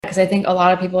because I think a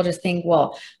lot of people just think,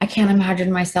 well, I can't imagine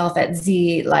myself at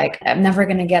Z, like I'm never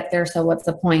going to get there. So what's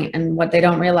the point? And what they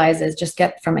don't realize is just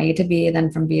get from A to B,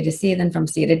 then from B to C, then from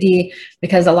C to D,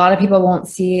 because a lot of people won't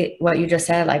see what you just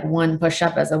said, like one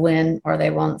push-up as a win, or they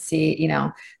won't see,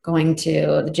 going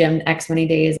to the gym X many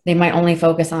days. They might only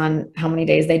focus on how many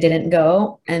days they didn't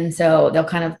go. And so they'll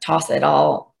kind of toss it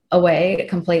all away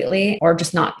completely, or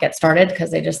just not get started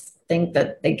because they just think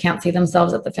that they can't see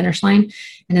themselves at the finish line.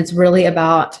 And it's really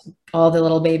about all the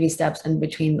little baby steps in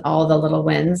between all the little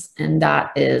wins. And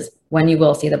that is when you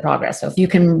will see the progress. So if you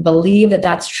can believe that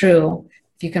that's true,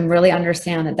 if you can really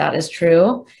understand that that is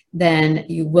true, then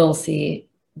you will see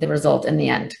the result in the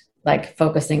end, like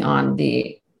focusing on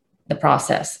the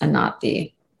process and not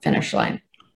the finish line.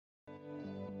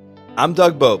 I'm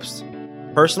Doug Bopst,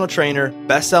 personal trainer,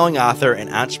 best-selling author, and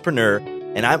entrepreneur,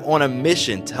 and I'm on a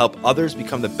mission to help others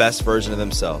become the best version of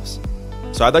themselves.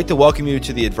 So I'd like to welcome you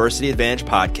to the Adversity Advantage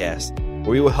podcast,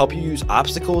 where we will help you use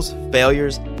obstacles,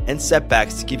 failures, and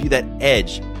setbacks to give you that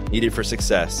edge needed for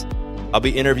success. I'll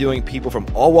be interviewing people from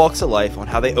all walks of life on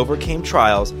how they overcame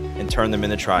trials and turned them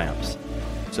into triumphs.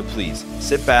 So please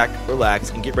sit back, relax,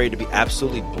 and get ready to be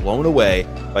absolutely blown away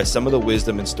by some of the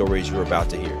wisdom and stories you're about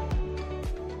to hear.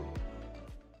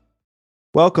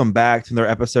 Welcome back to another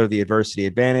episode of the Adversity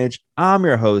Advantage. I'm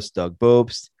your host, Doug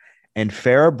Bopst, and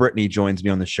Farrah Brittany joins me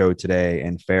on the show today.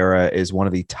 And Farrah is one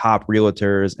of the top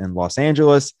realtors in Los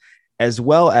Angeles, as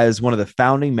well as one of the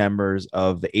founding members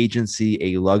of the agency,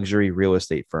 a luxury real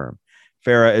estate firm.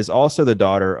 Farrah is also the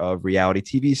daughter of reality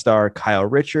TV star Kyle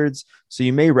Richards, so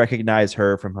you may recognize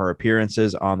her from her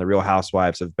appearances on The Real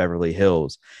Housewives of Beverly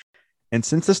Hills. And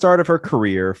since the start of her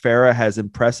career, Farrah has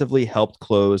impressively helped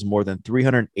close more than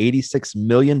 $386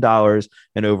 million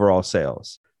in overall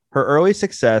sales. Her early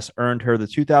success earned her the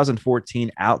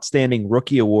 2014 Outstanding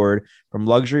Rookie Award from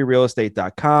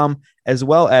LuxuryRealEstate.com, as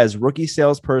well as Rookie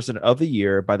Salesperson of the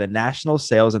Year by the National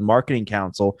Sales and Marketing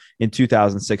Council in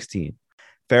 2016.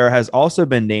 Farrah has also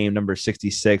been named number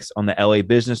 66 on the LA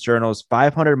Business Journal's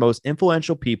 500 Most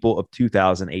Influential People of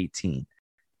 2018.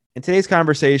 In today's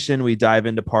conversation, we dive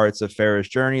into parts of Farrah's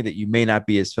journey that you may not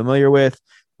be as familiar with.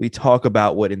 We talk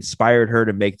about what inspired her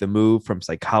to make the move from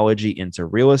psychology into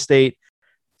real estate.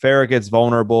 Farrah gets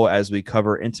vulnerable as we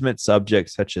cover intimate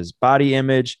subjects such as body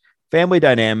image, family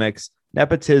dynamics,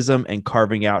 nepotism, and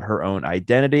carving out her own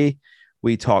identity.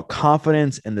 We talk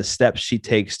confidence and the steps she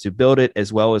takes to build it,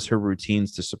 as well as her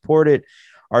routines to support it.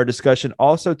 Our discussion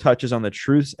also touches on the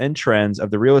truths and trends of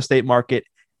the real estate market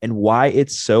and why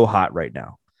it's so hot right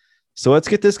now. So let's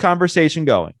get this conversation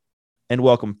going and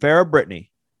welcome Farrah Brittany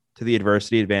to the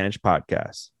Adversity Advantage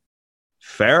podcast.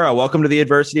 Farrah, welcome to the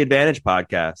Adversity Advantage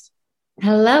podcast.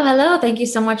 Hello. Thank you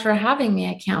so much for having me.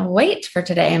 I can't wait for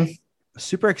today. I'm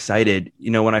super excited.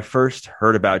 When I first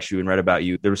heard about you and read about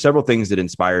you, there were several things that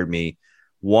inspired me.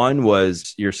 One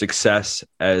was your success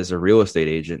as a real estate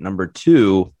agent. Number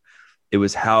two, it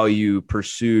was how you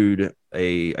pursued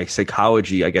a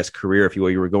psychology, career, if you will.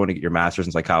 You were going to get your master's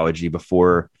in psychology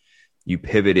before you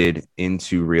pivoted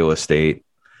into real estate.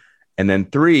 And then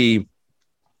three,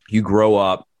 you grow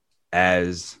up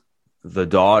as the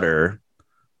daughter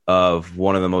of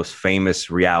one of the most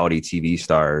famous reality TV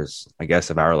stars,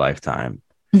 of our lifetime.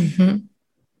 Mm-hmm.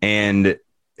 And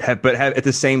have at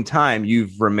the same time,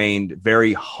 you've remained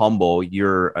very humble.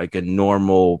 You're like a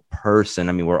normal person.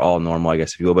 I mean, we're all normal,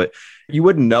 if you will, but you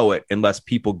wouldn't know it unless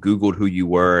people Googled who you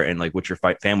were and like what your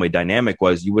family dynamic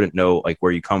was. You wouldn't know like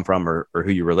where you come from or who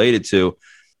you're related to.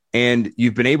 And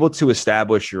you've been able to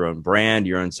establish your own brand,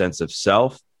 your own sense of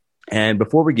self. And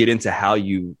before we get into how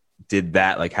you did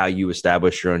that, like how you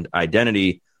established your own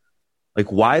identity,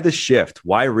 like why the shift?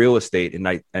 Why real estate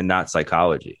and not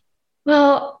psychology?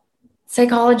 Well,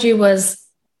 psychology was,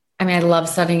 I love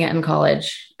studying it in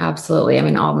college. Absolutely.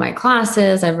 All of my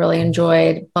classes I really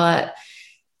enjoyed, but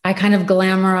I kind of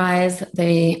glamorized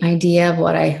the idea of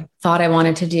what I thought I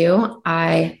wanted to do.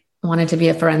 I wanted to be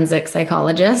a forensic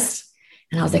psychologist.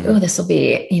 And I was like, oh, this will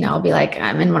be, I'll be like,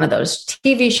 I'm in one of those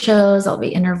TV shows. I'll be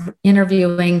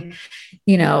interviewing,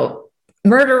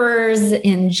 murderers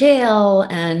in jail,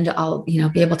 and I'll,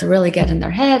 be able to really get in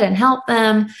their head and help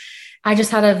them. I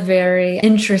just had a very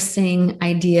interesting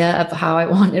idea of how I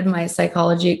wanted my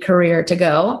psychology career to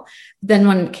go. Then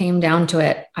when it came down to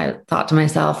it, I thought to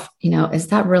myself, is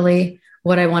that really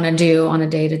what I want to do on a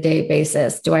day-to-day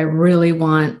basis? Do I really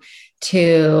want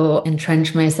to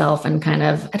entrench myself and kind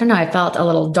of, I felt a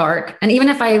little dark. And even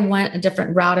if I went a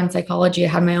different route in psychology, I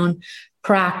had my own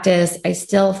practice, I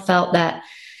still felt that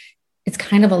it's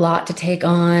kind of a lot to take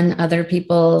on other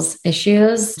people's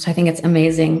issues. So I think it's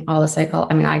amazing. All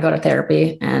the I go to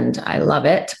therapy and I love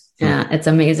it. Yeah, it's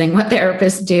amazing what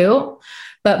therapists do.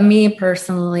 But me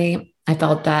personally, I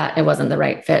felt that it wasn't the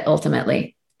right fit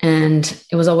ultimately. And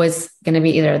it was always going to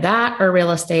be either that or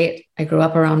real estate. I grew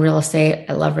up around real estate.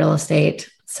 I love real estate.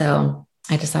 So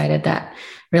I decided that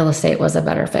real estate was a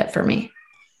better fit for me,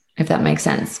 if that makes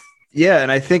sense. Yeah.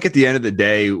 And I think at the end of the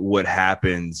day, what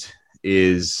happens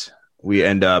is we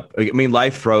end up, I mean,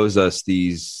 life throws us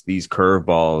these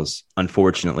curveballs,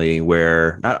 unfortunately,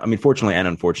 fortunately and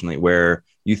unfortunately, where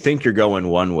you think you're going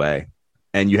one way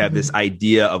and you have this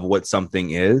idea of what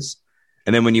something is.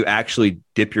 And then when you actually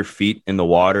dip your feet in the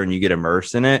water and you get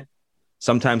immersed in it,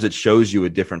 sometimes it shows you a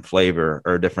different flavor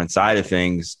or a different side of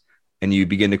things, and you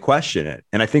begin to question it.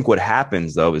 And I think what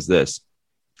happens, though, is this.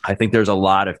 I think there's a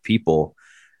lot of people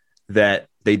that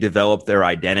they develop their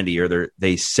identity, or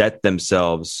they set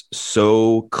themselves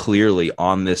so clearly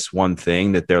on this one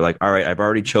thing that they're like, all right, I've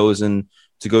already chosen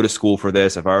to go to school for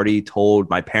this. I've already told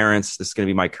my parents this is going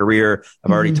to be my career.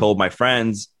 I've already told my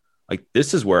friends, like,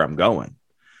 this is where I'm going.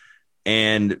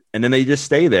 And then they just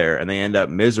stay there and they end up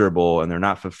miserable and they're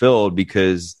not fulfilled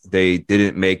because they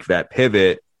didn't make that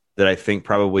pivot that I think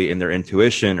probably in their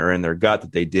intuition or in their gut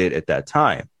that they did at that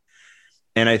time.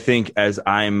 And I think as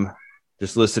I'm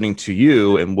just listening to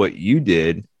you and what you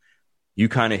did, you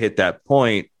kind of hit that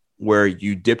point where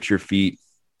you dipped your feet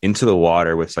into the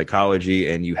water with psychology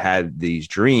and you had these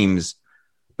dreams.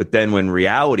 But then when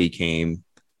reality came,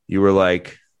 you were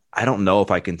like, I don't know if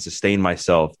I can sustain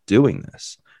myself doing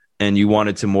this. And you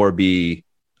wanted to more be,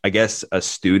 I guess, a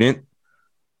student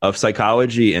of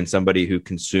psychology and somebody who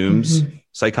consumes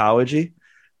psychology,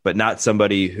 but not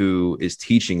somebody who is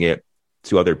teaching it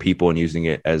to other people and using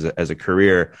it as a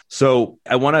career. So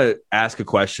I want to ask a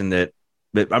question that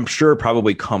I'm sure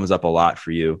probably comes up a lot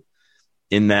for you,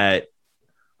 in that,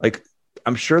 like,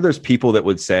 I'm sure there's people that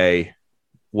would say,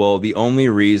 well, the only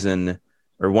reason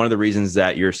or one of the reasons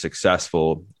that you're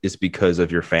successful is because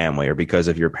of your family or because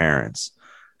of your parents.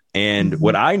 And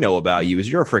what I know about you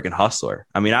is you're a freaking hustler.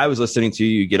 I mean, I was listening to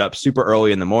you, you get up super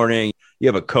early in the morning, you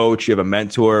have a coach, you have a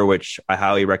mentor, which I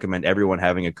highly recommend everyone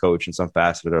having a coach in some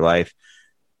facet of their life.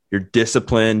 You're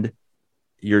disciplined.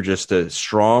 You're just a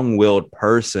strong-willed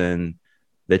person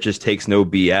that just takes no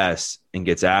BS and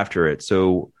gets after it.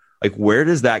 So, like, where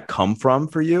does that come from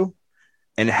for you?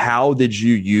 And how did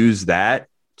you use that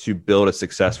to build a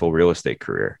successful real estate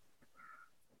career?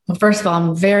 Well, first of all,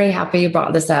 I'm very happy you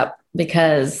brought this up,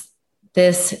 because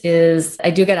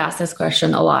I do get asked this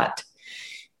question a lot,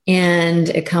 and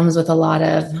it comes with a lot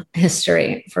of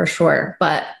history for sure.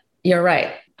 But you're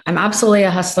right. I'm absolutely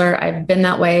a hustler. I've been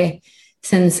that way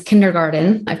since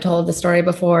kindergarten. I've told the story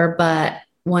before, but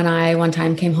when I one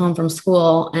time came home from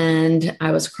school and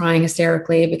I was crying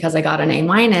hysterically because I got an A-,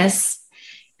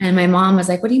 and my mom was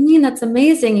like, what do you mean? That's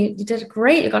amazing. You did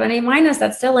great. You got an A-.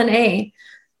 That's still an A.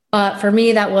 But for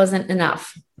me, that wasn't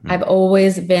enough. I've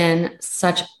always been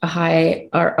such a high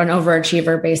or an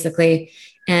overachiever, basically.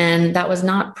 And that was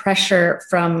not pressure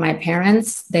from my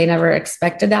parents. They never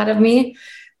expected that of me,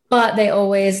 but they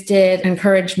always did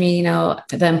encourage me,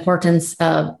 the importance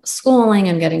of schooling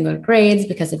and getting good grades,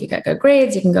 because if you get good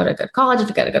grades, you can go to a good college. If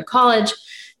you get a good college,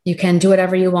 you can do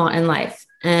whatever you want in life.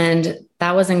 And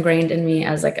that was ingrained in me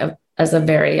as a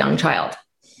very young child.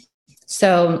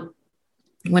 So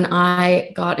when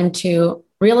I got into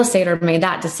real estate or made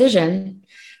that decision,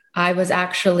 I was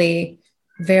actually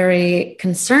very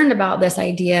concerned about this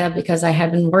idea, because I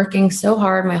had been working so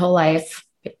hard my whole life,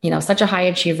 such a high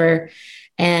achiever.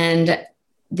 And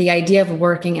the idea of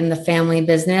working in the family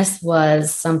business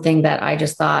was something that I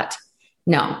just thought,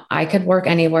 no, I could work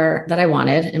anywhere that I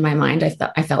wanted. In my mind,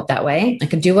 I felt that way. I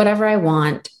could do whatever I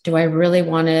want. Do I really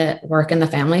want to work in the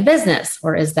family business?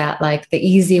 Or is that like the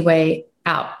easy way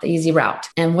out, the easy route?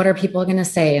 And what are people going to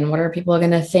say? And what are people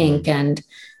going to think? And,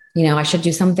 I should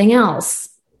do something else.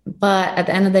 But at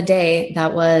the end of the day,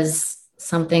 that was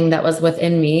something that was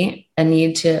within me, a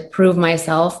need to prove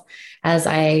myself, as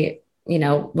I,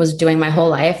 was doing my whole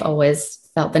life. Always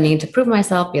felt the need to prove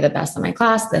myself, be the best in my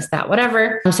class, this, that,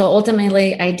 whatever. So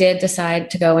ultimately, I did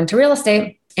decide to go into real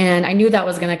estate, and I knew that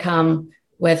was going to come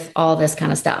with all this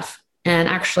kind of stuff. And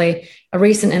actually, a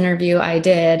recent interview I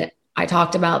did, I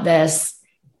talked about this,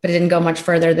 but it didn't go much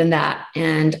further than that.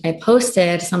 And I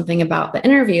posted something about the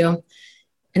interview,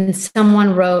 and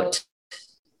someone wrote,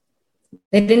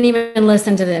 they didn't even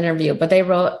listen to the interview, but they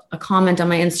wrote a comment on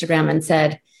my Instagram and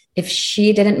said, if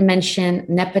she didn't mention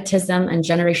nepotism and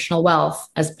generational wealth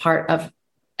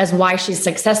as why she's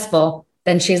successful,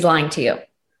 then she's lying to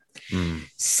you.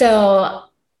 So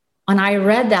when I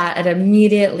read that, it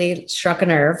immediately struck a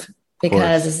nerve,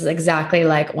 because this is exactly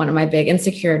like one of my big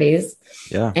insecurities.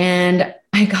 Yeah. And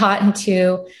I got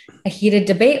into a heated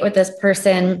debate with this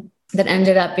person that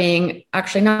ended up being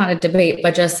actually not a debate,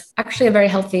 but just actually a very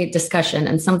healthy discussion,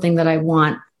 and something that I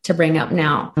want to bring up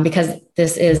now because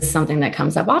this is something that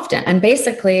comes up often. And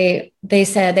basically, they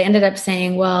ended up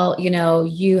saying, well,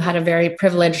 you had a very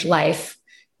privileged life.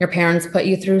 Your parents put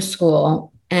you through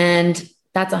school, and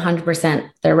that's 100%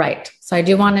 they're right. So I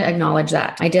do want to acknowledge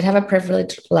that. I did have a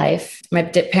privileged life. My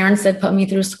parents did put me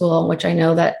through school, which I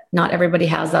know that not everybody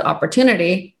has that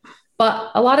opportunity,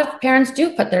 but a lot of parents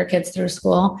do put their kids through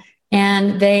school,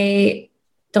 and they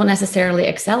don't necessarily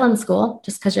excel in school.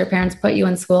 Just because your parents put you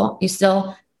in school, you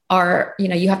still are,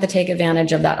 you have to take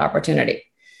advantage of that opportunity.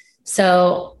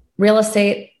 So real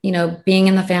estate, being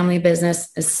in the family business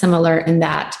is similar in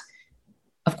that.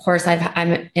 Of course,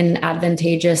 I'm in an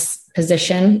advantageous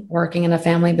position working in a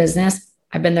family business.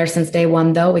 I've been there since day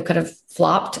one, though. We could have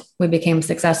flopped. We became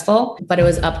successful, but it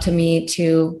was up to me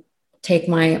to take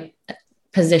my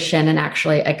position and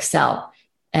actually excel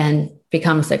and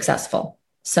become successful.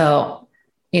 So,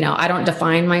 I don't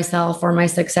define myself or my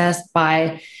success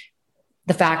by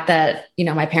the fact that,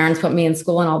 my parents put me in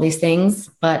school and all these things,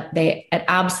 but it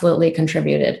absolutely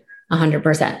contributed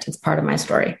 100%. It's part of my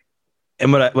story.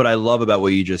 And what I love about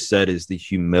what you just said is the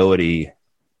humility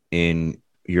in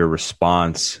your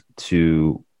response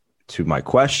to my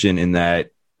question, in that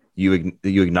you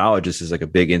acknowledge this is like a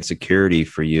big insecurity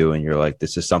for you. And you're like,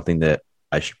 this is something that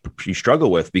you struggle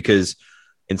with, because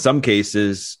in some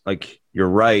cases, like, you're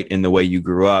right, in the way you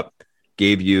grew up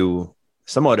gave you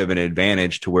somewhat of an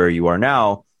advantage to where you are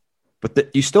now, but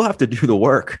that you still have to do the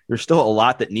work. There's still a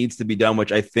lot that needs to be done,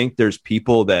 which I think there's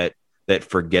people that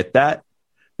forget that.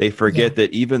 They forget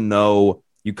that even though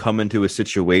you come into a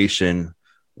situation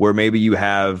where maybe you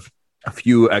have a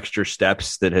few extra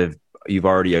steps that you've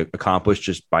already accomplished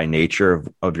just by nature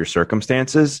of your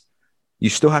circumstances, you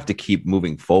still have to keep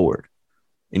moving forward,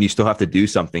 and you still have to do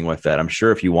something with that. I'm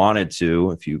sure if you wanted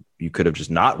to, if you could have just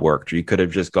not worked, or you could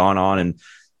have just gone on and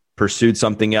pursued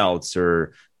something else,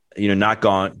 or, not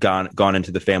gone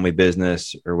into the family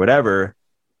business or whatever,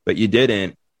 but you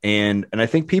didn't. And I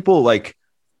think people, like,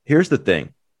 here's the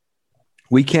thing.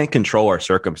 We can't control our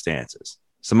circumstances.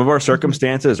 Some of our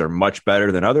circumstances are much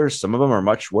better than others. Some of them are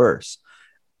much worse.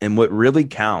 And what really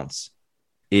counts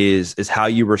is how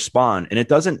you respond. And it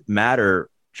doesn't matter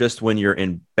just when you're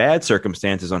in bad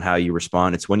circumstances on how you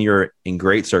respond. It's when you're in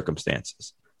great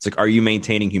circumstances. It's like, are you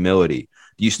maintaining humility?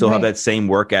 Do you still have that same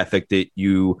work ethic that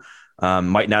you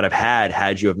might not have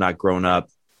had you have not grown up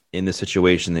in the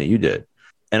situation that you did?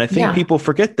 And I think people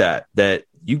forget that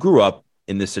you grew up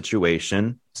in this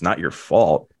situation. It's not your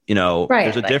fault.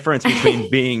 There's a difference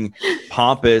between being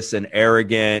pompous and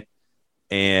arrogant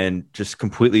and just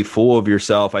completely full of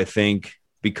yourself, I think,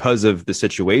 because of the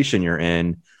situation you're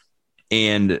in.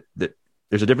 And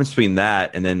there's a difference between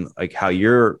that and then, like, how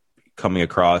you're coming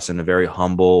across in a very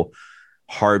humble,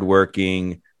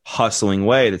 hardworking, hustling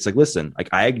way. That's like, listen, like,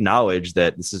 I acknowledge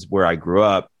that this is where I grew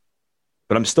up,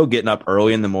 but I'm still getting up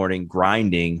early in the morning,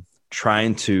 grinding,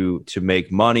 trying to make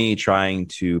money, trying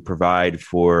to provide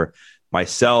for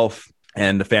myself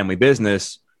and the family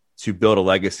business to build a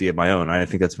legacy of my own. I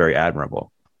think that's very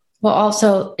admirable. Well,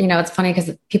 also, it's funny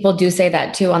because people do say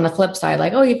that too on the flip side,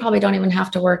 like, oh, you probably don't even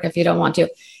have to work if you don't want to.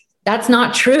 That's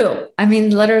not true. I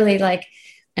mean, literally, like,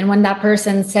 and when that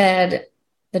person said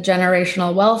the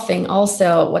generational wealth thing,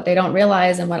 also what they don't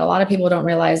realize, and what a lot of people don't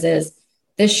realize, is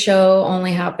this show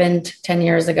only happened 10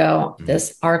 years ago.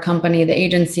 Our company, the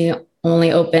agency,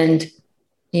 only opened,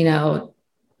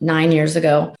 9 years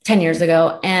ago, 10 years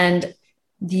ago. And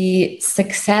the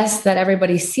success that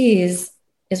everybody sees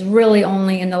is really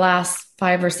only in the last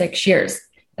 5 or 6 years.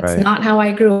 That's not how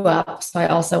I grew up. So I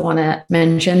also want to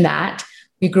mention that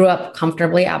we grew up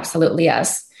comfortably. Absolutely.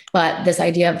 Yes. But this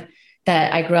idea of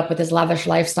that I grew up with this lavish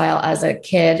lifestyle as a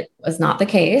kid was not the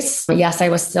case. Yes,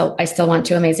 I still went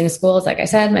to amazing schools. Like I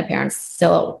said, my parents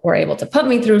still were able to put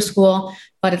me through school,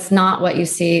 but it's not what you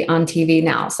see on TV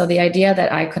now. So the idea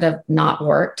that I could have not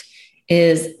worked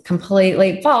is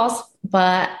completely false,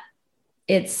 but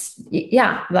it's,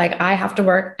 like, I have to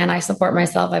work and I support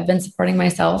myself. I've been supporting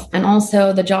myself. And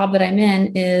also the job that I'm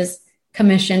in is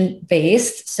commission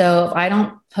based. So if I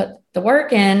don't put the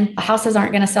work in, houses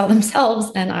aren't going to sell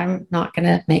themselves and I'm not going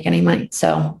to make any money.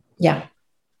 So, yeah.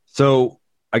 So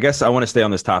I guess I want to stay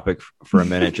on this topic for a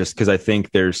minute, just because I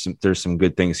think there's some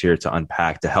good things here to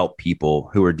unpack to help people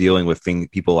who are dealing with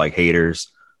people like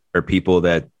haters, or people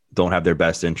that don't have their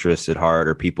best interests at heart,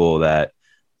 or people that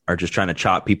are just trying to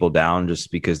chop people down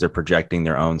just because they're projecting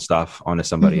their own stuff onto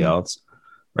somebody else.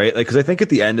 Right. Like, because I think at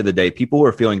the end of the day, people who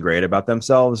are feeling great about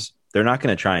themselves, they're not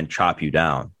going to try and chop you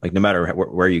down, like, no matter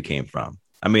where you came from.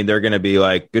 I mean, they're going to be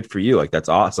like, good for you. Like, that's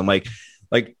awesome.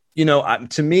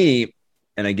 To me,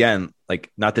 and again,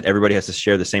 like, not that everybody has to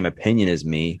share the same opinion as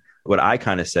me. What I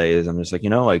kind of say is I'm just like,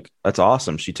 like, that's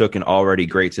awesome. She took an already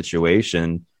great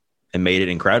situation and made it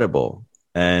incredible.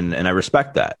 And I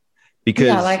respect that because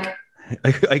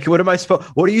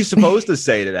what are you supposed to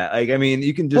say to that? Like, I mean,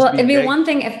 you can just, it'd be one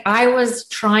thing if I was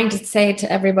trying to say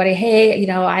to everybody, hey,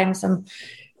 I'm some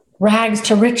rags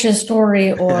to riches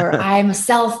story, or I'm a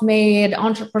self-made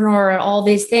entrepreneur, all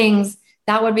these things.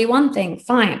 That would be one thing.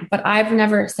 Fine. But I've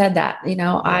never said that,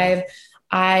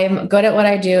 I'm good at what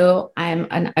I do. I'm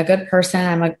a good person.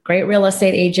 I'm a great real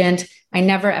estate agent. I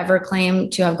never, ever claim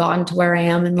to have gotten to where I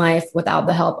am in life without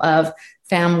the help of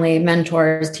family,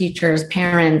 mentors, teachers,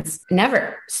 parents,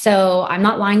 never. So I'm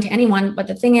not lying to anyone. But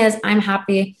the thing is, I'm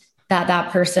happy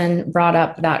that person brought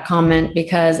up that comment,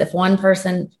 because if one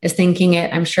person is thinking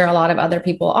it, I'm sure a lot of other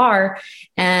people are.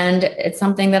 And it's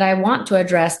something that I want to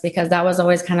address, because that was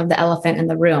always kind of the elephant in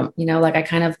the room. Like I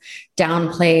kind of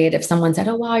downplayed if someone said,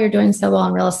 oh, wow, you're doing so well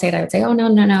in real estate. I would say, oh,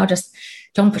 no, just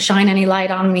don't shine any light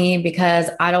on me, because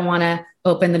I don't want to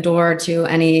open the door to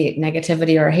any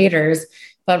negativity or haters.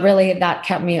 But really that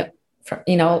kept me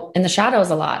in the shadows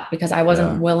a lot, because I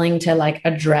wasn't willing to like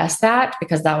address that,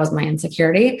 because that was my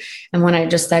insecurity. And when I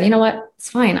just said, you know what, it's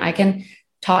fine. I can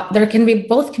talk. Both can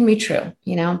be true,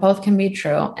 both can be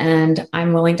true. And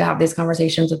I'm willing to have these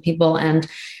conversations with people and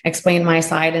explain my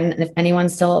side. And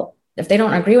if they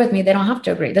don't agree with me, they don't have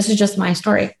to agree. This is just my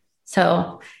story.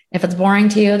 So if it's boring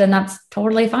to you, then that's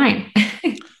totally fine.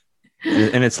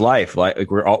 And it's life. Like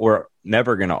we're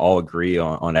never going to all agree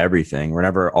on everything. We're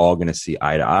never all going to see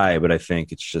eye to eye, but I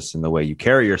think it's just in the way you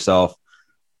carry yourself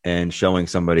and showing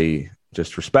somebody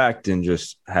just respect and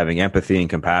just having empathy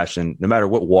and compassion, no matter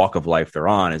what walk of life they're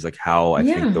on, is like how I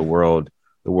think the world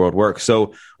works.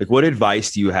 So like, what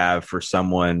advice do you have for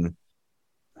someone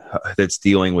that's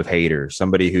dealing with haters,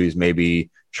 somebody who's maybe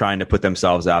trying to put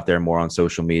themselves out there more on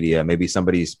social media? Maybe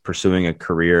somebody's pursuing a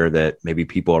career that maybe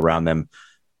people around them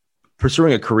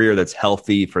pursuing a career that's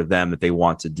healthy for them, that they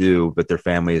want to do, but their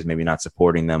family is maybe not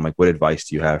supporting them. Like, what advice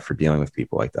do you have for dealing with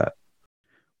people like that?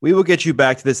 We will get you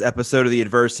back to this episode of the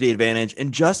Adversity Advantage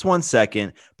in just 1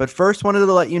 second, but first wanted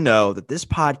to let you know that this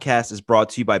podcast is brought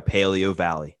to you by Paleo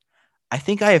Valley. I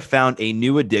think I have found a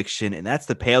new addiction, and that's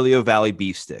the Paleo Valley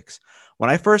beef sticks.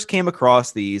 When I first came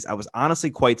across these, I was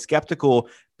honestly quite skeptical,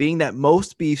 being that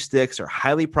most beef sticks are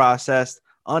highly processed,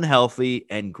 unhealthy,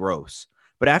 and gross.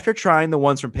 But after trying the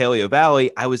ones from Paleo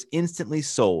Valley, I was instantly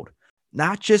sold,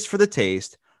 not just for the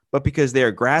taste, but because they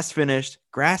are grass-finished,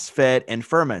 grass-fed, and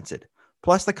fermented.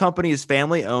 Plus, the company is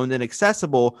family-owned and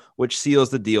accessible, which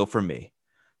seals the deal for me.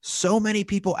 So many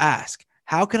people ask,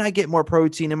 how can I get more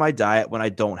protein in my diet when I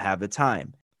don't have the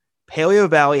time? Paleo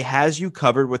Valley has you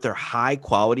covered with their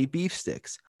high-quality beef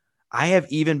sticks. I have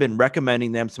even been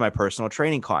recommending them to my personal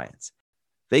training clients.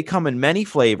 They come in many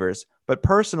flavors, but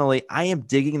personally, I am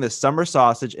digging the summer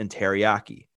sausage and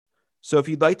teriyaki. So if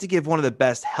you'd like to give one of the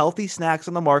best healthy snacks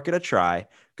on the market a try,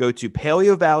 go to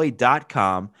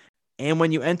paleovalley.com, and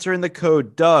when you enter in the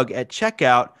code Doug at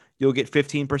checkout, you'll get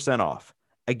 15% off.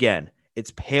 Again,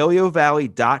 it's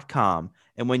paleovalley.com,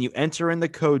 and when you enter in the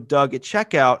code Doug at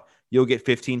checkout, you'll get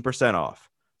 15% off.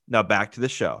 Now back to the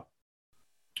show.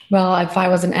 Well, if I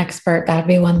was an expert, that'd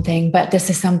be one thing, but this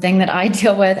is something that I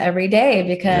deal with every day,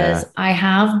 because I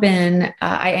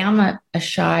am a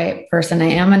shy person.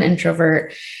 I am an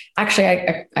introvert.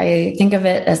 Actually, I think of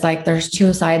it as like, there's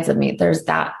two sides of me. There's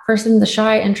that person, the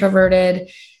shy, introverted,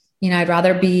 I'd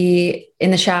rather be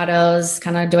in the shadows,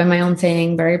 kind of doing my own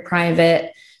thing, very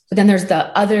private. But then there's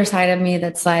the other side of me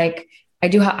that's like, I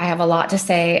have a lot to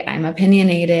say. I'm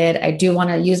opinionated. I do want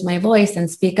to use my voice and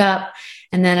speak up.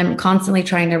 And then I'm constantly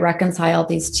trying to reconcile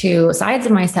these two sides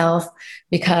of myself,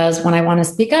 because when I want to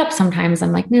speak up, sometimes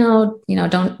I'm like, no,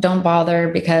 don't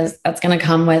bother, because that's going to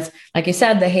come with, like you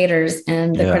said, the haters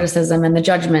and the criticism and the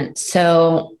judgment.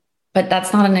 So, but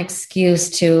that's not an excuse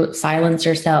to silence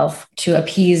yourself, to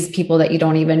appease people that you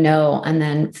don't even know, and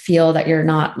then feel that you're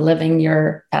not living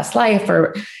your best life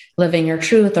or living your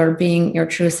truth or being your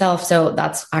true self. So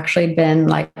that's actually been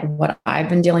like what I've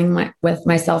been dealing with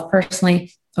myself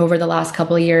personally over the last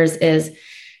couple of years, is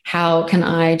how can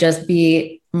I just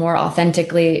be more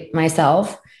authentically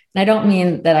myself? And I don't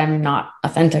mean that I'm not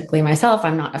authentically myself.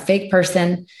 I'm not a fake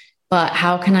person, but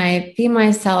how can I be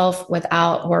myself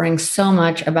without worrying so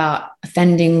much about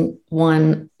offending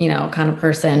one, kind of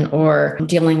person or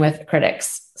dealing with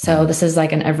critics? So this is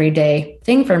like an everyday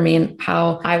thing for me. And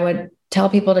how I would tell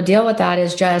people to deal with that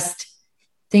is just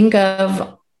think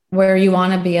of where you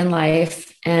want to be in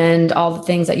life and all the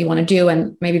things that you want to do,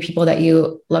 and maybe people that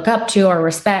you look up to or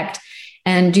respect,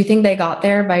 And do you think they got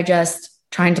there by just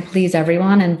trying to please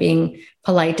everyone and being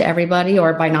polite to everybody,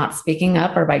 or by not speaking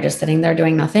up, or by just sitting there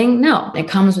doing nothing? No, it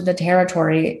comes with the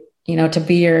territory. To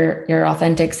be your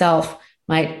authentic self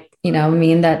might,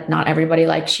 mean that not everybody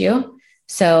likes you.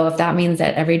 So if that means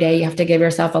that every day you have to give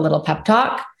yourself a little pep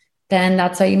talk, then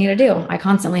that's what you need to do. I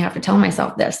constantly have to tell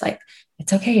myself this, like,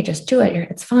 it's okay, just do it.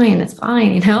 It's fine. It's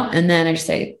fine, And then I just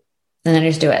say, then I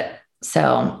just do it.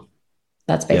 So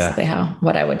that's basically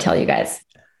what I would tell you guys.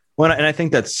 Well, and I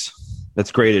think that's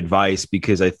great advice,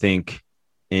 because I think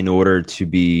in order to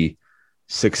be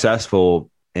successful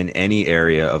in any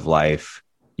area of life,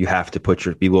 you have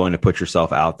to be willing to put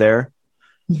yourself out there.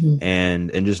 Mm-hmm.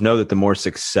 And just know that the more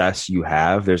success you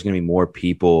have, there's going to be more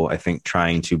people, I think,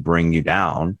 trying to bring you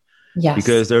down. Yes.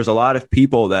 Because there's a lot of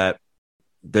people that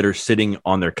are sitting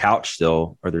on their couch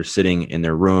still, or they're sitting in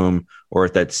their room, or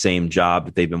at that same job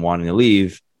that they've been wanting to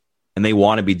leave. And they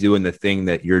want to be doing the thing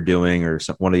that you're doing, or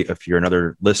if you're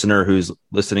another listener who's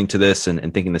listening to this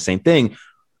and thinking the same thing,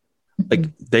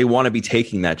 like they want to be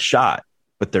taking that shot,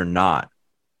 but they're not.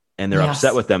 And they're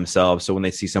upset with themselves. So when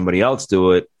they see somebody else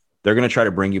do it, they're going to try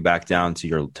to bring you back down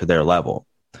to their level.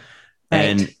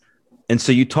 Right. And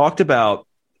so you talked about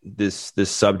this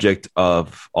subject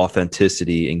of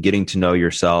authenticity and getting to know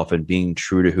yourself and being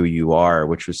true to who you are,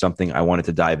 which was something I wanted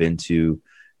to dive into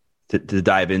to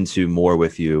dive into more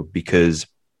with you, because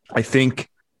I think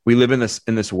we live in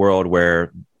this world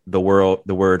where the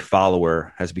word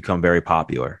follower has become very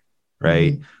popular,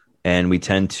 right? Mm-hmm. And we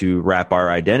tend to wrap our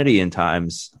identity in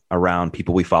times around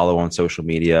people we follow on social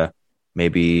media.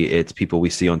 Maybe it's people we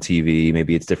see on TV,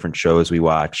 maybe it's different shows we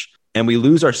watch, and we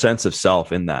lose our sense of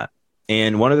self in that.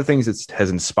 And one of the things that has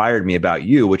inspired me about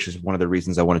you, which is one of the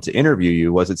reasons I wanted to interview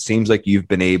you, was it seems like you've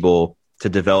been able to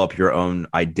develop your own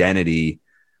identity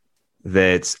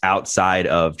that's outside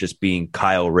of just being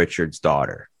Kyle Richards'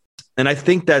 daughter. And I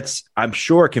think I'm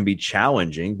sure it can be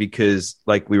challenging, because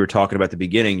like we were talking about at the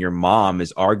beginning, your mom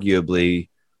is arguably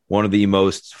one of the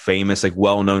most famous, like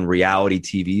well-known reality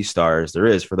TV stars there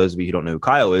is. For those of you who don't know who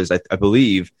Kyle is, I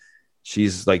believe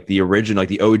she's like the original, like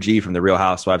the OG from the Real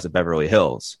Housewives of Beverly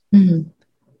Hills. Mm-hmm.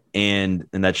 And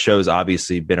that show's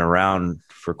obviously been around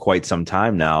for quite some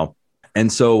time now.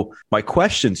 And so my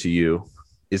question to you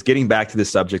is, getting back to the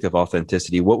subject of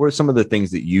authenticity, what were some of the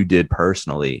things that you did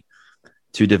personally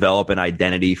to develop an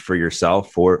identity for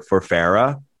yourself, for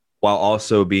Farrah, while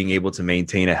also being able to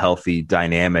maintain a healthy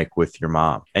dynamic with your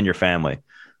mom and your family?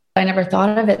 I never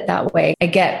thought of it that way. I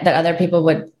get that other people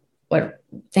would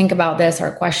think about this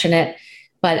or question it.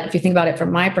 But if you think about it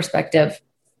from my perspective,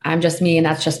 I'm just me and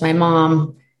that's just my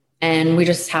mom. And we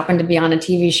just happen to be on a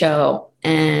TV show,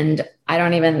 and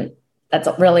that's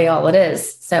really all it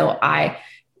is. So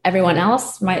everyone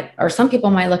else or some people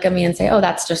might look at me and say, oh,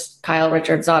 that's just Kyle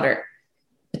Richards' daughter.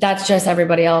 But that's just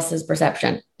everybody else's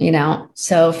perception,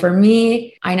 So for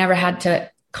me, I never had to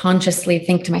consciously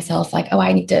think to myself like, oh,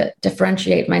 I need to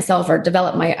differentiate myself or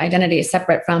develop my identity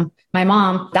separate from my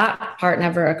mom. That part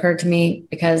never occurred to me,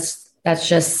 because that's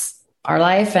just our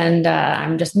life, and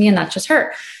I'm just me and that's just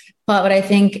her. But what I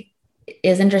think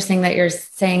is interesting that you're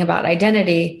saying about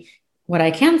identity, what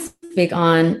I can speak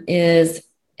on is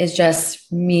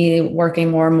just me working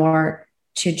more and more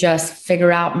to just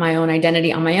figure out my own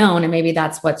identity on my own. And maybe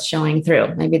that's what's showing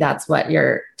through. Maybe that's what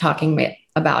you're talking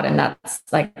about. And that's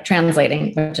like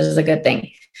translating, which is a good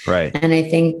thing. Right. And I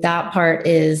think that part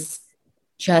is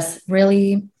just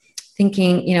really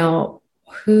thinking,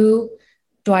 who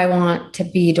do I want to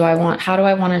be? How do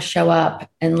I want to show up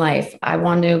in life? I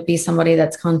want to be somebody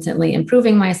that's constantly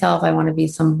improving myself. I want to be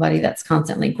somebody that's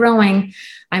constantly growing.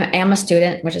 I am a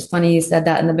student, which is funny. You said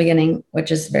that in the beginning,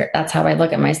 that's how I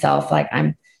look at myself. Like, I'm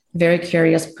a very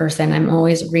curious person. I'm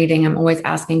always reading. I'm always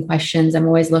asking questions. I'm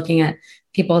always looking at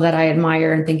people that I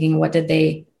admire and thinking, what did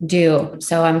they do?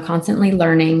 So I'm constantly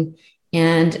learning.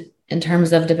 And in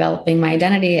terms of developing my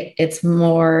identity, it's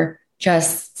more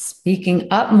just speaking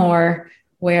up more.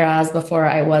 Whereas before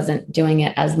I wasn't doing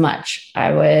it as much.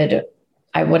 I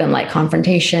wouldn't like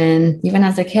confrontation. Even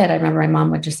as a kid, I remember my mom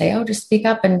would just say, oh, just speak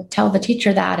up and tell the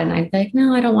teacher that. And I'd be like,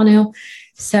 no, I don't want to.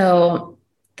 So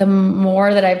the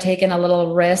more that I've taken a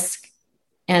little risk,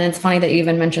 and it's funny that you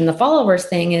even mentioned the followers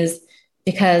thing, is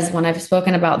because when I've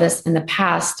spoken about this in the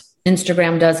past,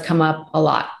 Instagram does come up a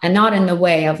lot, and not in the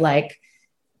way of like,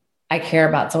 I care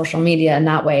about social media in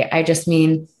that way. I just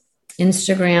mean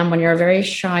Instagram, when you're a very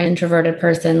shy, introverted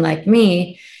person like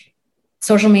me,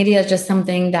 social media is just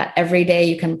something that every day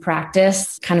you can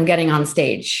practice kind of getting on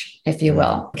stage, if you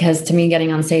will. Because to me,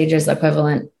 getting on stage is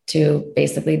equivalent to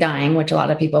basically dying, which a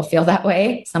lot of people feel that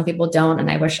way. Some people don't. And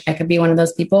I wish I could be one of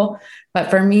those people. But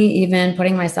for me, even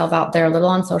putting myself out there a little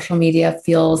on social media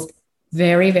feels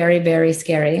very, very, very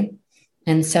scary.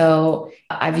 And so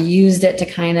I've used it to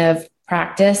kind of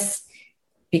practice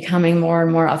becoming more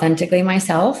and more authentically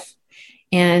myself.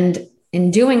 And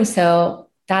in doing so,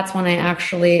 that's when I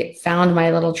actually found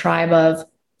my little tribe of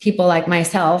people like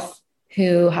myself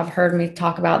who have heard me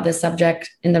talk about this subject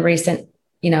in the recent,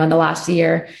 in the last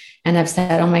year, and have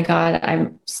said, oh my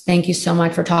God, thank you so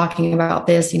much for talking about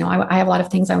this. I have a lot of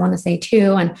things I want to say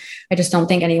too. And I just don't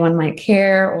think anyone might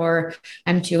care, or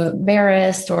I'm too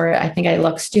embarrassed, or I think I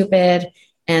look stupid.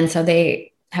 And so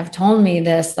they have told me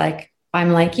this, like,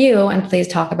 I'm like you, and please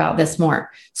talk about this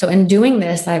more. So in doing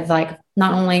this, I've like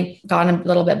not only gotten a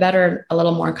little bit better, a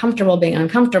little more comfortable being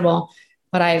uncomfortable,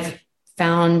 but I've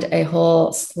found a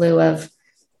whole slew of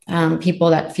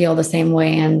people that feel the same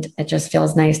way. And it just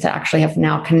feels nice to actually have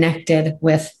now connected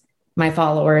with my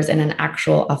followers in an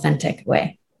actual authentic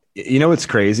way. What's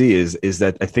crazy is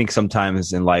that I think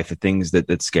sometimes in life, the things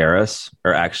that scare us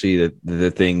are actually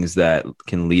the things that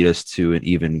can lead us to an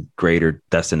even greater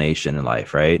destination in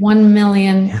life, right? 1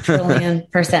 million trillion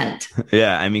 %.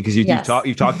 Yeah. I mean, because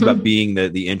you've talked about being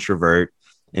the introvert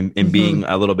and being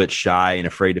a little bit shy and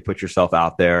afraid to put yourself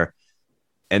out there.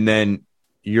 And then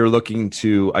you're looking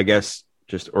to, I guess,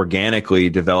 just organically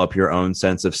develop your own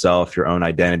sense of self, your own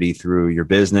identity through your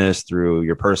business, through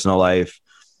your personal life,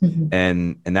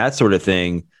 and that sort of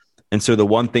thing. And so the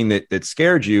one thing that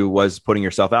scared you was putting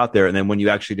yourself out there. And then when you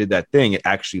actually did that thing, it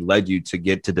actually led you to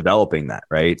get to developing that,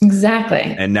 right? Exactly.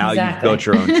 And now you've built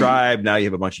your own tribe. Now you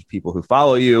have a bunch of people who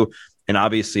follow you. And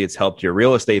obviously it's helped your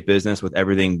real estate business with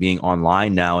everything being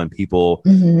online now, and people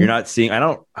you're not seeing.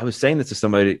 I was saying this to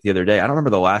somebody the other day. I don't remember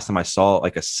the last time I saw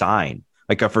like a sign,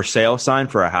 like a for sale sign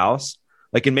for a house.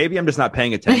 Like, and maybe I'm just not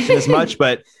paying attention as much,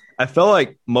 but I feel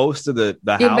like most of the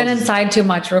You've been inside too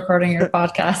much recording your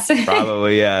podcast.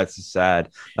 Probably. Yeah. It's sad.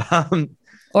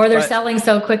 Or they're selling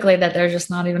so quickly that there's just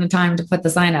not even a time to put the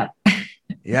sign up.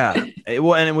 Yeah.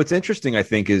 Well, and what's interesting, I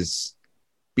think, is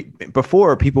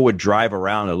before people would drive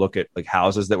around and look at like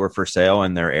houses that were for sale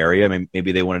in their area. I mean,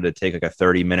 maybe they wanted to take like a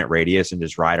 30-minute radius and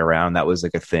just ride around. That was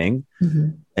like a thing.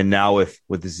 And now with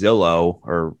Zillow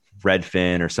or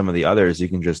Redfin or some of the others, you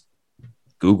can just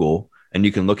Google and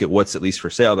you can look at what's at least for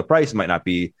sale. The price might not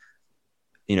be,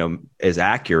 as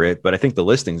accurate, but I think the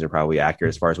listings are probably accurate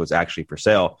as far as what's actually for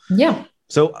sale. Yeah.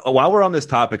 So while we're on this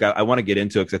topic, I want to get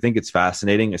into it because I think it's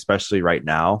fascinating, especially right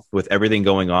now with everything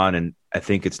going on. And I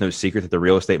think it's no secret that the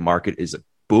real estate market is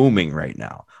booming right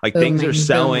now. Like things are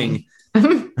selling.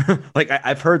 Like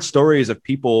I've heard stories of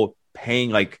people paying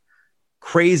like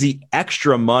crazy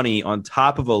extra money on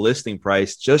top of a listing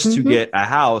price just to get a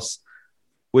house,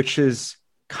 which is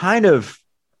kind of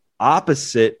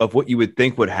opposite of what you would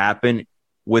think would happen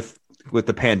with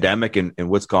the pandemic and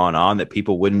what's gone on, that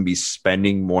people wouldn't be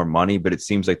spending more money, but it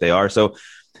seems like they are. So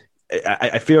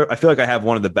I feel like I have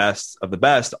one of the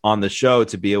best on the show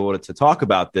to be able to talk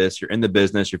about this. You're in the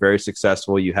business, you're very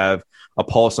successful, you have a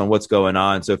pulse on what's going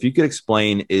on. So if you could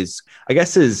explain as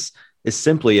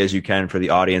simply as you can for the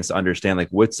audience to understand like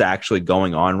what's actually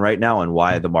going on right now and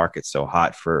why the market's so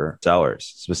hot for sellers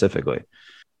specifically.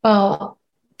 Well,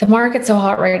 the market's so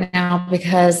hot right now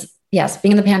because yes,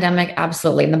 being in the pandemic,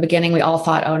 absolutely. In the beginning, we all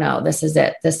thought, oh no, this is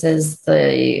it. There's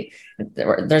going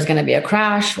to be a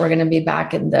crash. We're going to be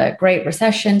back in the Great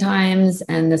Recession times.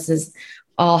 And this is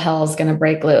all hell's going to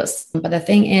break loose. But the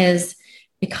thing is,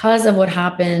 because of what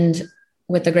happened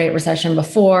with the Great Recession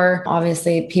before,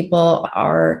 obviously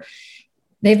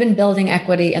they've been building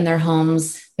equity in their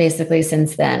homes basically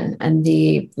since then. And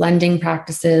the lending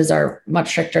practices are much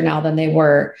stricter now than they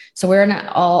were. So we're in an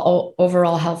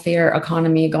overall healthier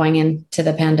economy going into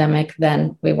the pandemic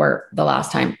than we were the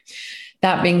last time.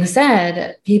 That being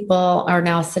said, people are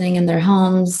now sitting in their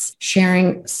homes,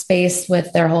 sharing space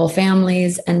with their whole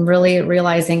families, and really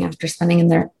realizing after spending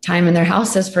their time in their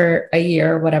houses for a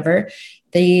year or whatever,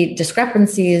 the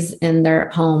discrepancies in their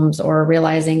homes, or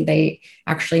realizing they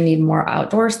actually need more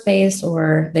outdoor space,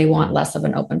 or they want less of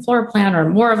an open floor plan or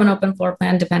more of an open floor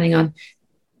plan, depending on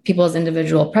people's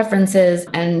individual preferences.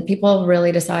 And people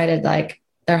really decided like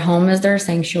their home is their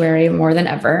sanctuary more than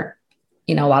ever.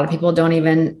 A lot of people don't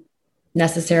even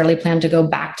necessarily plan to go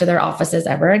back to their offices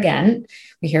ever again.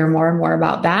 We hear more and more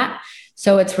about that.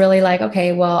 So it's really like,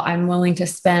 okay, well, I'm willing to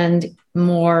spend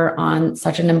more on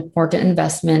such an important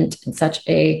investment in such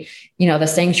a, the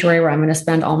sanctuary where I'm going to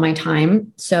spend all my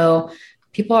time. So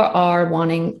people are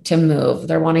wanting to move.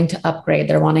 They're wanting to upgrade.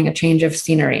 They're wanting a change of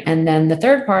scenery. And then the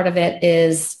third part of it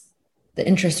is the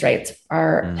interest rates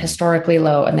are historically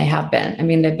low, and they have been. I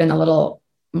mean, they've been a little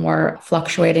more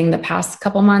fluctuating the past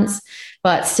couple months,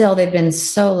 but still they've been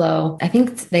so low. I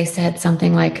think they said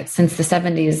something like since the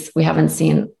 70s, we haven't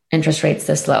seen interest rates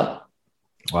this low,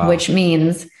 Wow. Which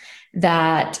means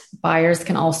that buyers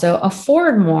can also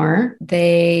afford more.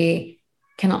 They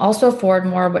can also afford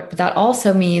more, but that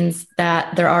also means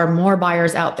that there are more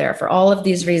buyers out there for all of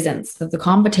these reasons. So the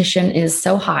competition is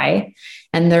so high,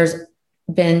 and there's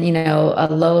been, a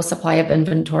low supply of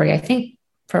inventory, I think,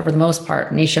 for the most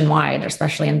part, nationwide,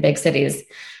 especially in big cities,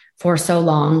 for so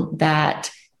long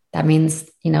that means,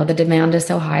 the demand is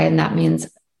so high. And that means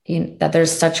that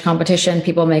there's such competition,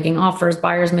 people making offers,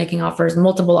 buyers making offers,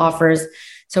 multiple offers.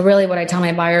 So really what I tell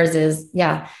my buyers is,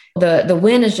 the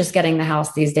win is just getting the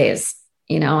house these days.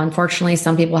 Unfortunately,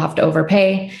 some people have to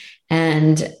overpay,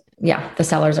 and the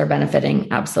sellers are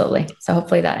benefiting. Absolutely. So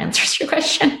hopefully that answers your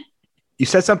question. You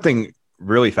said something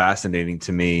really fascinating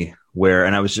to me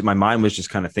my mind was just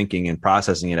kind of thinking and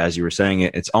processing it as you were saying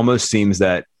it. It almost seems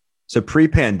that, so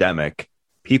pre-pandemic,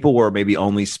 people were maybe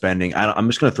only spending, I'm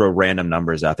just going to throw random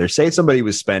numbers out there. Say somebody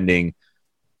was spending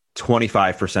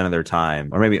 25% of their time,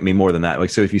 or maybe more than that. Like,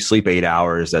 so if you sleep 8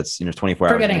 hours, that's, 24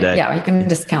 hours a day. Yeah. You can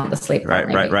discount the sleep.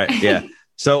 Right. Yeah.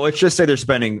 So let's just say they're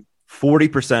spending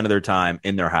 40% of their time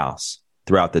in their house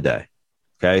throughout the day.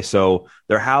 Okay. So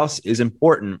their house is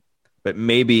important, but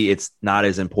maybe it's not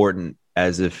as important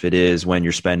as if it is when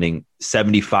you're spending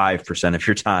 75% of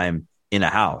your time in a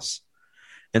house.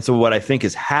 And so what I think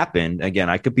has happened, again,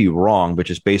 I could be wrong, but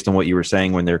just based on what you were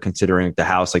saying, when they're considering the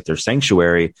house like their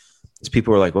sanctuary, is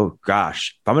people are like, oh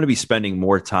gosh, if I'm going to be spending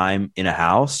more time in a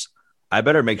house, I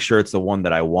better make sure it's the one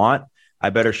that I want.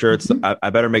 I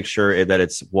better make sure that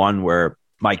it's one where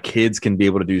my kids can be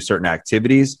able to do certain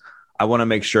activities. I want to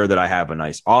make sure that I have a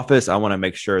nice office. I want to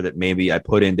make sure that maybe I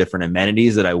put in different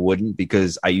amenities that I wouldn't,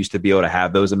 because I used to be able to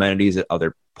have those amenities at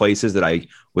other places that I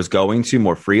was going to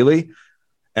more freely.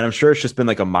 And I'm sure it's just been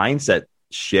like a mindset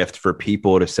shift for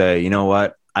people to say, you know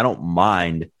what, I don't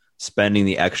mind spending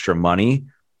the extra money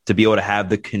to be able to have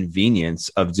the convenience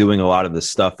of doing a lot of the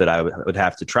stuff that I would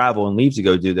have to travel and leave to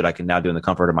go do that I can now do in the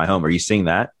comfort of my home. Are you seeing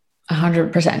that?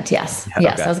 100%. Yes. Yeah,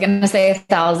 yes. okay. I was going to say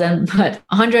 1,000, but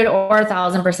 100 or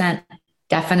 1,000%.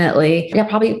 Definitely. Yeah.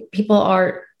 Probably people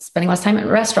are spending less time in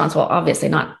restaurants. Well, obviously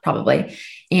not probably.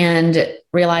 And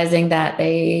realizing that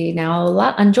they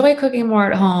now enjoy cooking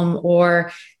more at home,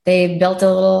 or they built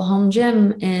a little home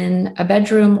gym in a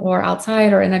bedroom or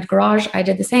outside or in a garage. I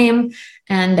did the same,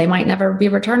 and they might never be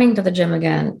returning to the gym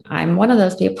again. I'm one of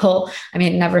those people. I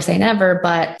mean, never say never,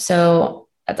 but so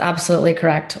that's absolutely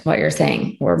correct what you're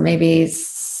saying. Or maybe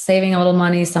saving a little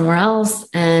money somewhere else,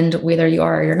 and whether you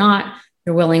are or you're not,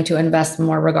 you're willing to invest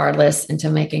more regardless into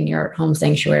making your home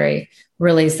sanctuary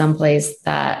really someplace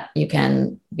that you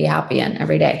can be happy in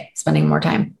every day, spending more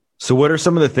time. So what are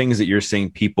some of the things that you're seeing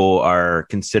people are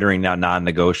considering now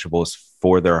non-negotiables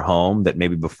for their home that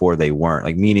maybe before they weren't?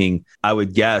 Like, meaning I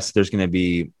would guess there's going to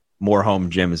be more home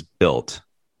gyms built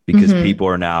because people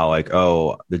are now like,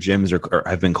 oh, the gyms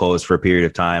have been closed for a period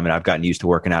of time and I've gotten used to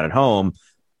working out at home.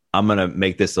 I'm going to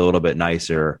make this a little bit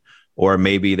nicer. Or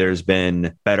maybe there's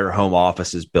been better home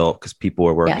offices built because people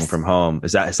are working from home.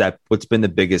 Is that what's been the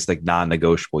biggest like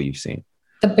non-negotiable you've seen?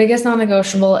 The biggest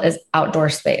non-negotiable is outdoor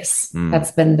space.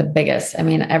 That's been the biggest. I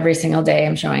mean, every single day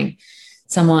I'm showing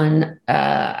someone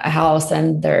a house,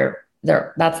 and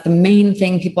that's the main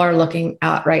thing people are looking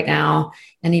at right now.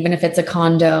 And even if it's a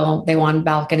condo, they want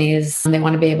balconies, and they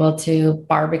want to be able to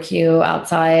barbecue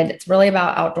outside. It's really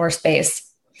about outdoor space.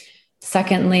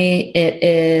 Secondly, it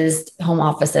is home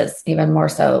offices, even more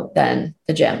so than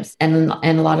the gyms. And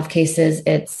in a lot of cases,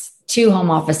 it's 2 home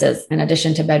offices in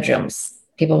addition to bedrooms.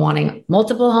 People wanting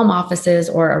multiple home offices,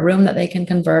 or a room that they can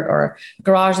convert, or a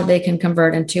garage that they can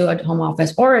convert into a home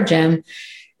office or a gym.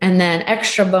 And then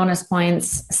extra bonus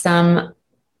points. Some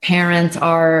parents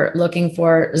are looking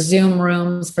for Zoom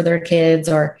rooms for their kids,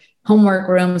 or homework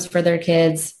rooms for their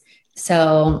kids.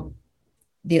 So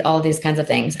all these kinds of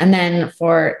things. And then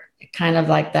for kind of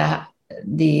like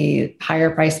the higher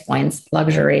price points,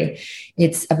 luxury,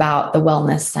 it's about the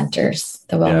wellness centers.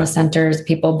 Centers,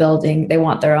 people building, they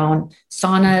want their own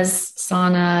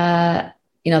sauna,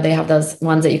 they have those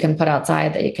ones that you can put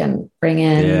outside that you can bring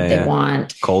in. They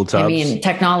want cold tubs.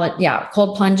 Technology. Yeah.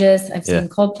 Cold plunges. I've seen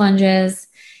cold plunges.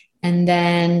 And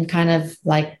then kind of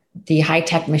like the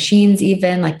high-tech machines,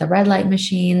 even like the red light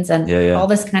machines, and all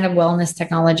this kind of wellness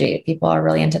technology. People are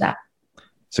really into that.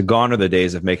 So gone are the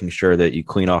days of making sure that you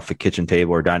clean off the kitchen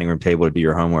table or dining room table to do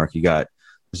your homework. You got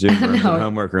Zoom rooms and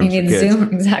homework rooms for kids.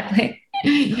 Zoom, exactly.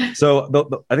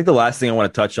 So I think the last thing I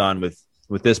want to touch on with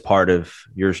this part of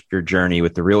your journey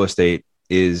with the real estate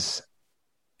is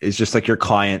is just like your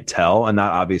clientele, and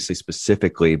not obviously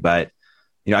specifically, but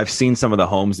I've seen some of the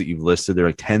homes that you've listed. They're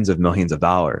like tens of millions of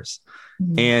dollars.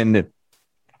 Mhm.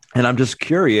 And I'm just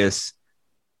curious,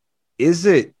 is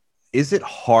it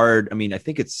hard? I mean, I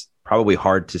think it's probably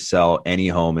hard to sell any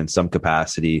home in some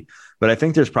capacity, but I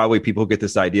think there's probably people who get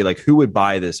this idea, like, who would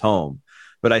buy this home?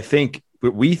 But I think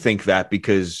we think that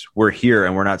because we're here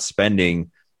and we're not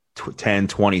spending 10,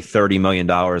 20, $30 million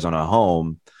on a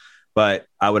home. But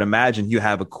I would imagine you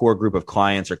have a core group of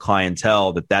clients or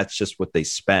clientele that's just what they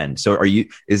spend. So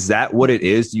is that what it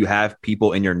is? Do you have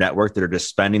people in your network that are just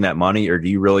spending that money, or do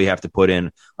you really have to put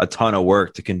in a ton of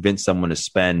work to convince someone to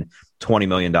spend $20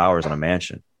 million on a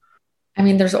mansion? I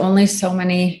mean, there's only so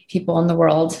many people in the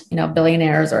world,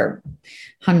 billionaires or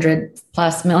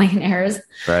 100+ millionaires.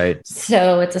 Right.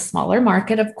 So it's a smaller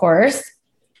market, of course,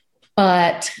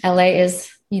 but LA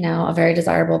is, a very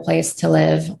desirable place to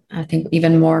live. I think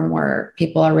even more and more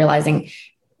people are realizing,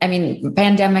 I mean,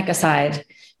 pandemic aside,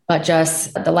 but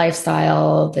just the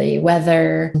lifestyle, the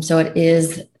weather. So it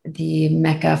is the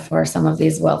mecca for some of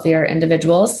these wealthier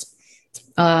individuals.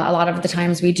 A lot of the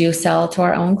times we do sell to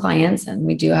our own clients, and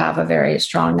we do have a very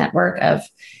strong network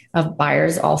of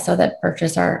buyers also that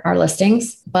purchase our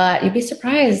listings. But you'd be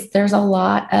surprised. There's a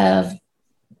lot of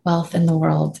wealth in the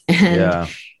world. And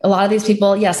a lot of these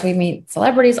people, yes, we meet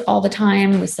celebrities all the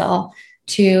time. We sell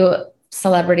to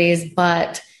celebrities,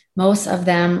 but most of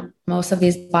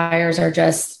these buyers are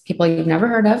just people you've never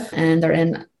heard of, and they're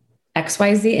in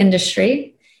XYZ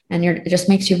industry. And it just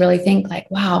makes you really think, like,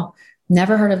 wow,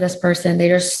 never heard of this person. They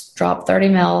just dropped 30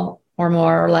 mil or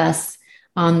more or less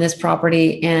on this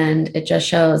property. And it just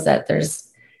shows that there's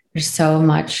so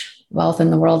much wealth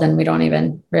in the world, and we don't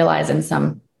even realize in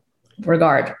some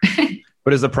regard.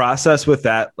 But is the process with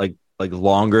that like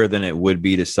longer than it would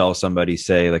be to sell somebody,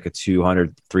 say, like a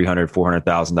 $200,000, $300,000,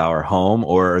 $400,000 home?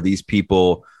 Or are these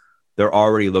people, they're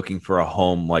already looking for a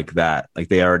home like that? Like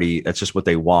that's just what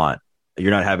they want.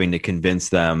 You're not having to convince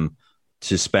them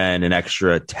to spend an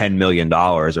extra $10 million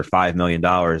or $5 million.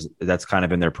 That's kind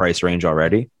of in their price range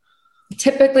already.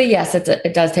 Typically, yes,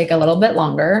 it does take a little bit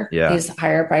longer, these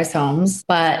higher price homes,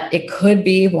 but it could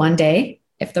be one day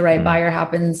if the right buyer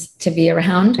happens to be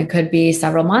around. It could be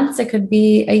several months. It could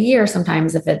be a year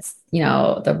sometimes if it's,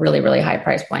 the really, really high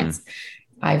price points.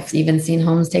 I've even seen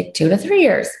homes take 2 to 3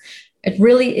 years. It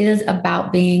really is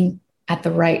about being at the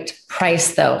right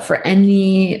price, though, for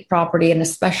any property, and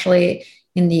especially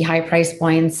in the high price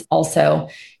points also,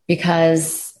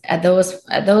 because at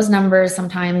those numbers,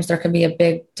 sometimes there could be a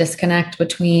big disconnect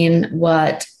between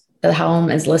what the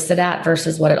home is listed at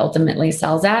versus what it ultimately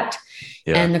sells at.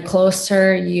 Yeah. And the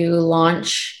closer you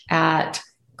launch at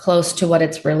close to what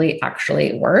it's really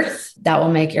actually worth, that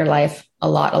will make your life a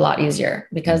lot easier.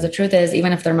 Because the truth is,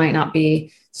 even if there might not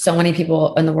be so many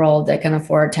people in the world that can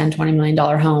afford $10, $20 million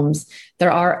homes,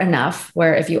 there are enough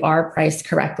where if you are priced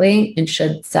correctly, it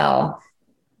should sell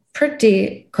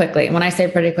pretty quickly. When I say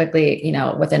pretty quickly,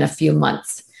 within a few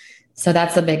months. So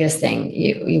that's the biggest thing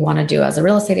you want to do as a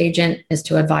real estate agent, is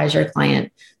to advise your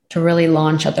client to really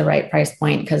launch at the right price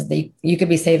point, because you could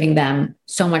be saving them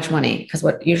so much money. Because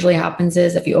what usually happens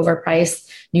is, if you overprice,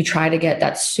 you try to get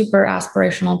that super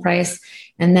aspirational price,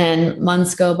 and then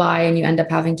months go by and you end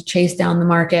up having to chase down the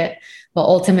market. But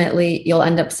ultimately, you'll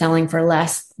end up selling for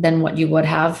less than what you would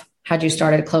have had you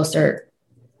started closer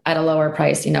at a lower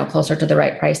price, closer to the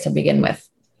right price to begin with.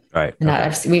 Right.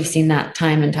 And we've seen that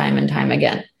time and time and time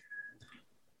again.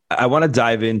 I want to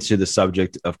dive into the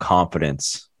subject of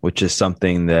confidence, which is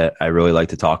something that I really like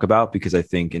to talk about, because I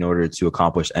think in order to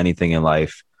accomplish anything in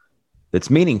life that's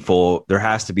meaningful, there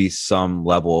has to be some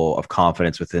level of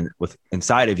confidence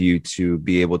inside of you to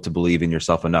be able to believe in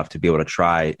yourself enough to be able to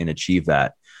try and achieve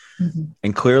that. Mm-hmm.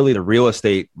 And clearly the real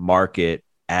estate market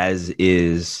as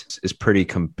is pretty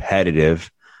competitive.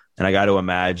 And I got to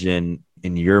imagine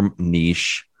in your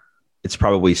niche, it's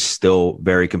probably still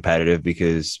very competitive,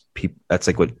 because that's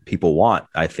like what people want,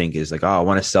 I think, is like, oh, I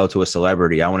want to sell to a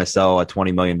celebrity. I want to sell a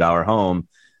 $20 million home.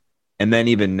 And then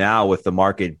even now with the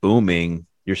market booming,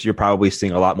 you're probably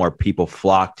seeing a lot more people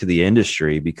flock to the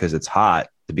industry because it's hot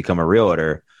to become a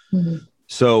realtor. Mm-hmm.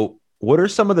 So what are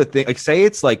some of the things, like, say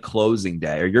it's like closing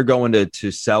day, or you're going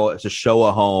to show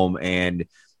a home, and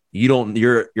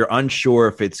you're unsure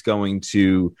if it's going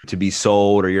to be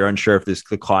sold, or you're unsure if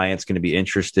the client's going to be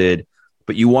interested,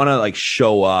 but you want to like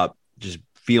show up just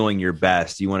feeling your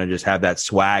best. You want to just have that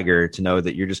swagger to know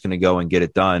that you're just going to go and get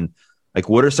it done. Like,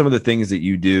 what are some of the things that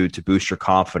you do to boost your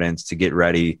confidence, to get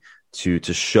ready to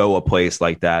show a place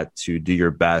like that, to do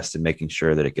your best in making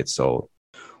sure that it gets sold?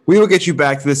 We will get you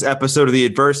back to this episode of the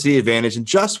Adversity Advantage in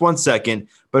just 1 second,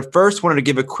 but first wanted to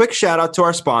give a quick shout out to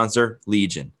our sponsor,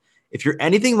 Legion. If you're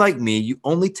anything like me, you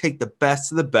only take the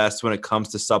best of the best when it comes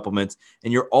to supplements,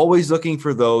 and you're always looking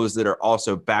for those that are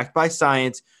also backed by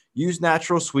science, use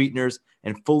natural sweeteners,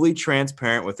 and fully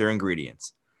transparent with their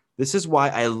ingredients. This is why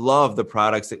I love the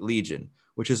products at Legion,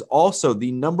 which is also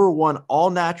the #1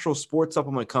 all-natural sports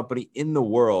supplement company in the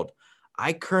world.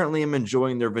 I currently am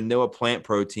enjoying their vanilla plant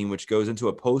protein, which goes into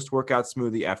a post-workout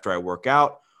smoothie after I work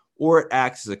out, or it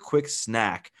acts as a quick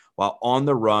snack while on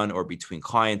the run or between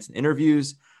clients and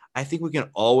interviews. I think we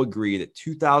can all agree that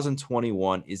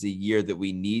 2021 is a year that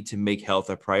we need to make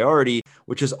health a priority,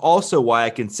 which is also why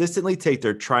I consistently take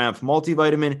their Triumph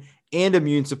multivitamin and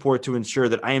immune support to ensure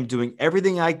that I am doing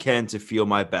everything I can to feel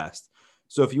my best.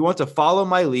 So if you want to follow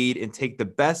my lead and take the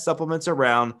best supplements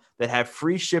around that have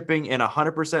free shipping and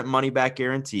 100% money back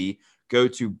guarantee, go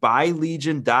to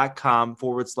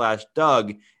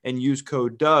buylegion.com/Doug and use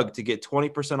code Doug to get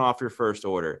 20% off your first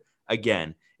order.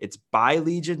 Again, it's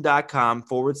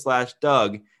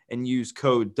buylegion.com/Doug and use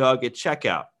code Doug at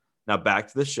checkout. Now back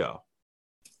to the show.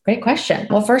 Great question.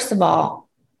 Well, first of all,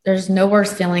 there's no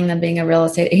worse feeling than being a real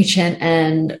estate agent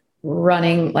and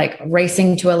running, like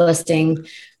racing to a listing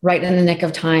right in the nick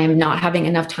of time, not having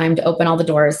enough time to open all the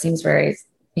doors. Seems very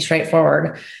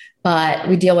straightforward. But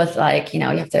we deal with you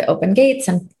have to open gates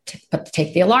and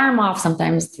take the alarm off.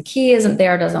 Sometimes the key isn't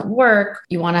there, doesn't work.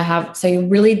 You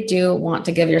really do want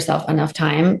to give yourself enough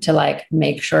time to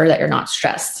make sure that you're not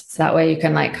stressed. So that way you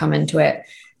can come into it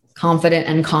confident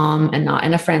and calm and not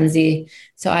in a frenzy.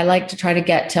 So I like to try to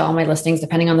get to all my listings,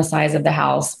 depending on the size of the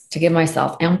house, to give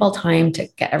myself ample time to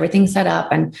get everything set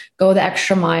up and go the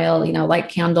extra mile, light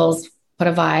candles, put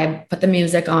a vibe, put the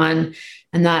music on.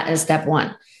 And that is step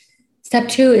 1. Step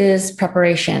 2 is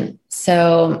preparation.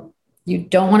 So you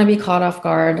don't want to be caught off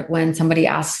guard when somebody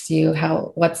asks you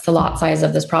what's the lot size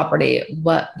of this property?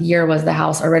 What year was the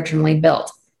house originally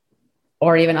built?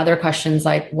 Or even other questions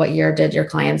like what year did your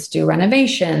clients do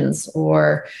renovations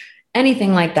or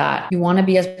anything like that. You want to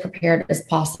be as prepared as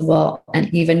possible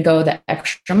and even go the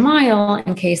extra mile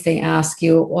in case they ask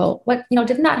you, well,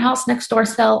 didn't that house next door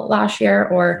sell last year?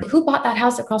 Or who bought that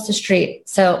house across the street?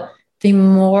 So the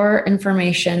more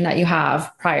information that you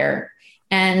have prior.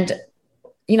 And,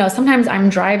 sometimes I'm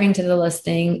driving to the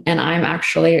listing and I'm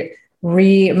actually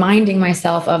reminding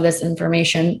myself of this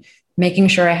information, making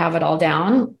sure I have it all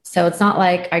down. So it's not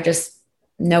like I just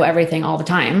know everything all the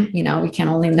time. We can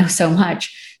only know so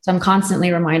much. So I'm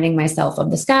constantly reminding myself of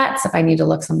the stats. If I need to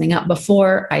look something up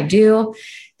before, I do.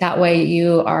 That way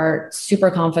you are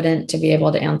super confident to be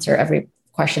able to answer every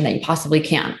question that you possibly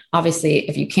can. Obviously,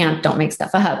 if you can't, don't make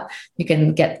stuff up. You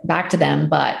can get back to them,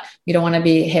 but you don't want to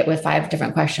be hit with 5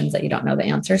 different questions that you don't know the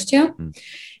answers to. Mm-hmm.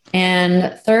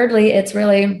 And thirdly, it's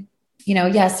really,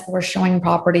 yes, we're showing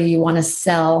property you want to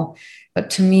sell. But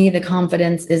to me, the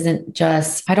confidence isn't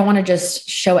I don't want to just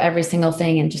show every single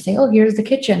thing and just say, oh, here's the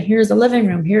kitchen, here's the living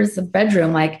room, here's the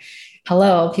bedroom.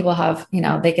 Hello, people have,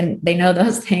 they know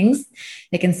those things.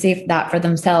 They can see that for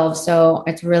themselves. So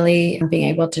it's really being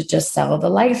able to just sell the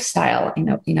lifestyle.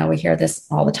 We hear this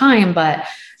all the time, but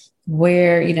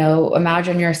where,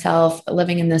 imagine yourself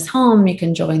living in this home, you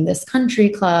can join this country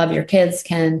club, your kids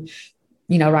can,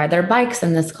 ride their bikes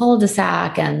in this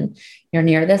cul-de-sac and you're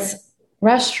near this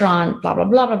restaurant, blah, blah,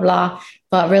 blah, blah, blah.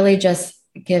 But really just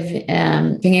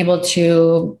being able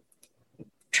to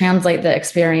translate the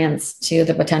experience to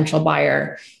the potential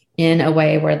buyer in a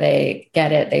way where they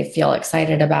get it, they feel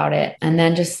excited about it, and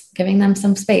then just giving them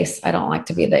some space. I don't like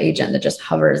to be the agent that just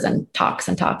hovers and talks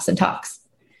and talks and talks.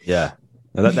 Yeah,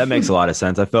 that makes a lot of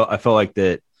sense. I feel like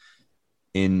that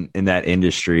in that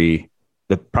industry,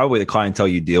 probably the clientele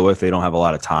you deal with, they don't have a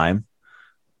lot of time.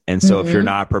 And so if you're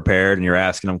not prepared and you're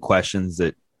asking them questions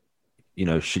that,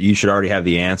 you should already have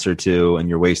the answer to, and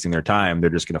you're wasting their time, they're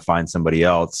just going to find somebody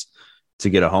else to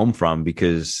get a home from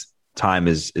because time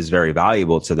is very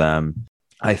valuable to them.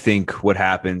 I think what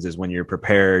happens is when you're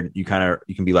prepared, you can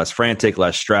be less frantic,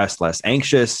 less stressed, less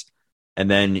anxious, and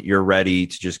then you're ready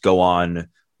to just go on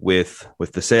with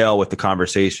the sale, with the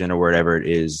conversation or whatever it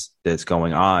is that's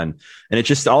going on. And it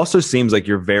just also seems like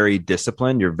you're very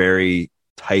disciplined. You're very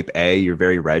type A, you're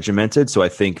very regimented. So I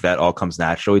think that all comes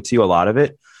naturally to you, a lot of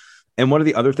it. And one of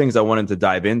the other things I wanted to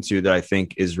dive into that I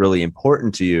think is really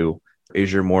important to you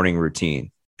is your morning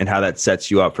routine and how that sets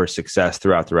you up for success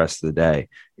throughout the rest of the day.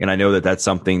 And I know that that's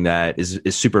something that is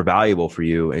super valuable for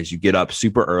you as you get up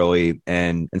super early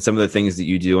and some of the things that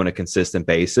you do on a consistent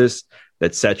basis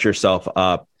that set yourself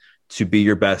up to be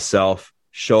your best self,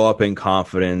 show up in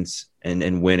confidence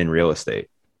and win in real estate.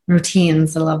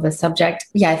 Routines. I love this subject.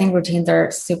 Yeah, I think routines are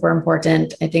super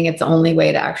important. I think it's the only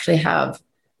way to actually have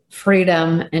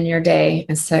freedom in your day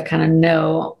is to kind of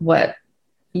know what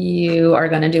you are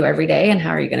going to do every day and how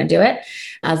are you going to do it.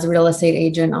 As a real estate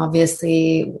agent,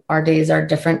 obviously our days are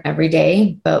different every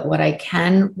day, but what I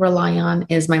can rely on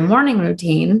is my morning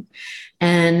routine.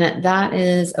 And that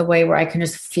is a way where I can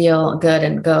just feel good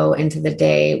and go into the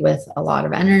day with a lot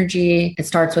of energy. It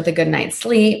starts with a good night's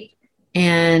sleep.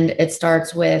 And it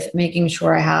starts with making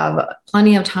sure I have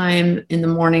plenty of time in the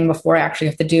morning before I actually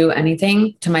have to do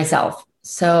anything to myself.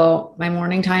 So my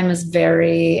morning time is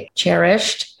very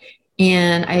cherished.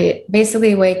 And I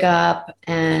basically wake up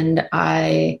and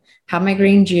I have my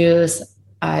green juice,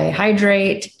 I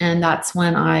hydrate, and that's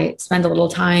when I spend a little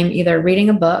time either reading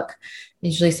a book. I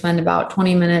usually spend about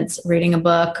 20 minutes reading a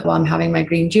book while I'm having my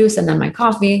green juice and then my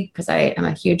coffee, because I am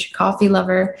a huge coffee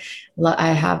lover.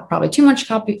 I have probably too much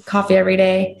coffee every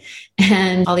day.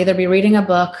 And I'll either be reading a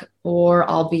book or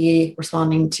I'll be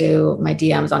responding to my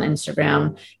DMs on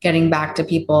Instagram, getting back to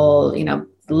people,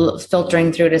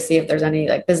 filtering through to see if there's any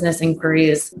like business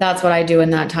inquiries. That's what I do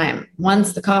in that time.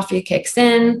 Once the coffee kicks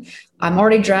in, I'm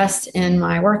already dressed in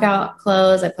my workout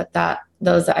clothes. I put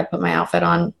my outfit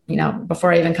on,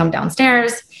 before I even come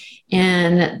downstairs.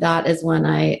 And that is when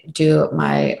I do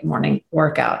my morning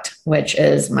workout, which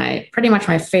is pretty much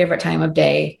my favorite time of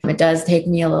day. It does take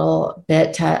me a little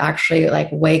bit to actually like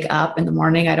wake up in the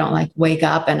morning. I don't like wake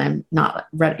up and I'm not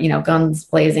ready, guns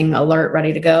blazing, alert,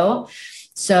 ready to go.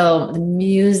 So the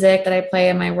music that I play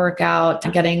in my workout,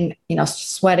 I'm getting,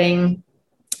 sweating.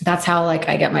 That's how like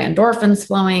I get my endorphins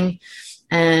flowing.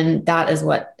 And that is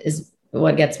what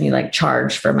gets me like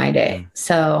charged for my day.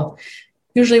 So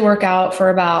usually work out for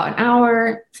about an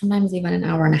hour, sometimes even an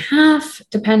hour and a half,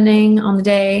 depending on the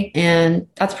day. And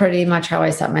that's pretty much how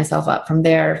I set myself up from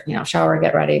there, shower,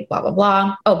 get ready, blah, blah,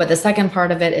 blah. Oh, but the second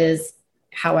part of it is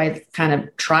how I kind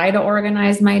of try to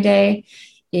organize my day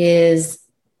is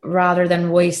rather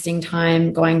than wasting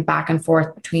time going back and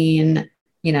forth between,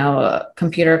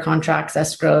 computer contracts,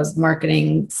 escrows,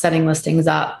 marketing, setting listings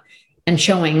up and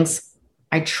showings,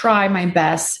 I try my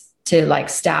best to like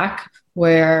stack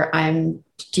where I'm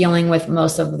dealing with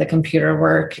most of the computer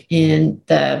work in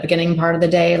the beginning part of the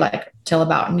day, like till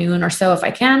about noon or so if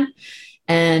I can.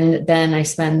 And then I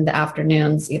spend the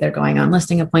afternoons either going on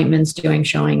listing appointments, doing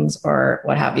showings or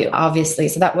what have you. Obviously.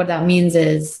 So what that means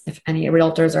is if any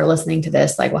realtors are listening to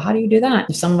this, like, well, how do you do that?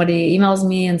 If somebody emails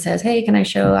me and says, hey, can I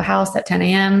show a house at 10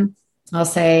 a.m.? I'll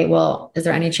say, well, is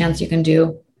there any chance you can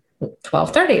do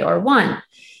 12:30 or 1?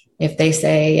 If they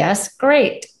say yes,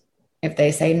 great. If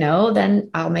they say no, then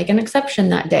I'll make an exception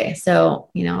that day. So,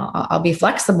 I'll be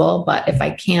flexible, but if I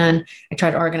can, I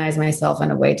try to organize myself in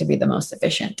a way to be the most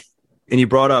efficient. And you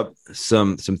brought up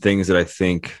some things that I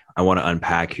think I want to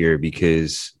unpack here,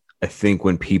 because I think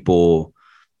when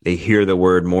they hear the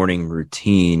word morning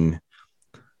routine,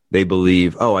 they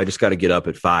believe, oh, I just got to get up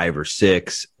at 5 or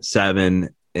 6, 7,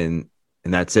 and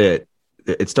that's it.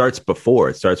 It starts before.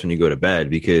 It starts when you go to bed,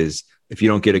 because if you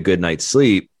don't get a good night's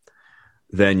sleep,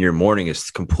 then your morning is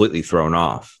completely thrown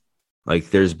off. Like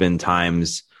there's been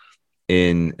times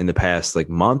in the past like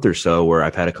month or so where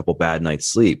I've had a couple bad nights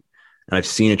sleep. And I've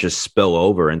seen it just spill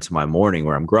over into my morning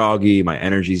where I'm groggy, my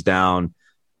energy's down,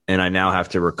 and I now have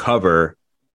to recover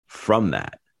from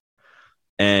that.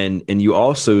 And you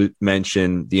also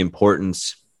mentioned the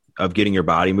importance of getting your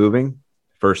body moving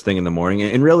first thing in the morning.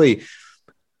 And really,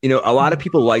 a lot of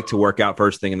people like to work out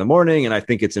first thing in the morning. And I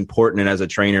think it's important. And as a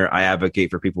trainer, I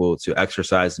advocate for people to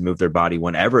exercise and move their body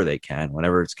whenever they can,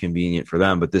 whenever it's convenient for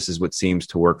them. But this is what seems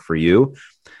to work for you.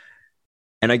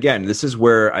 And again, this is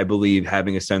where I believe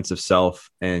having a sense of self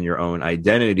and your own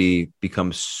identity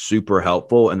becomes super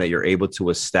helpful, and that you're able to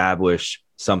establish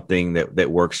something that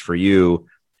works for you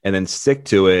and then stick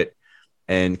to it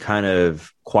and kind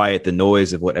of quiet the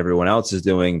noise of what everyone else is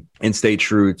doing and stay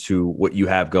true to what you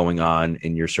have going on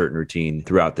in your certain routine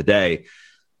throughout the day.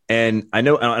 And I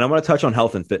want to touch on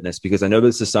health and fitness, because I know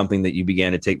this is something that you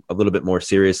began to take a little bit more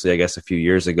seriously, I guess, a few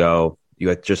years ago. You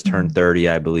had just turned 30,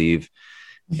 I believe.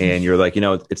 And you're like,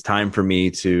 it's time for me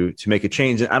to make a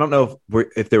change. And I don't know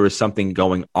if there was something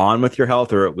going on with your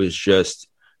health, or it was just,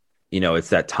 it's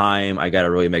that time. I got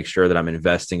to really make sure that I'm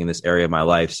investing in this area of my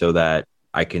life so that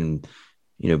I can,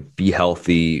 be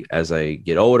healthy as I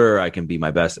get older. I can be my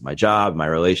best at my job, my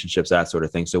relationships, that sort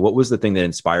of thing. So what was the thing that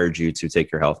inspired you to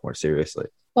take your health more seriously?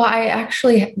 Well,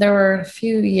 there were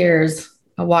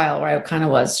a while where I kind of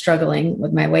was struggling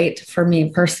with my weight. For me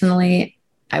personally,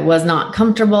 I was not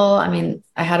comfortable. I mean,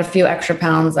 I had a few extra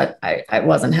pounds that I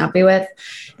wasn't happy with.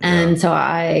 And so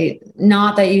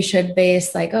not that you should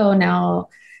base like, oh, now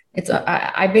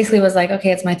I basically was like,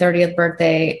 okay, it's my 30th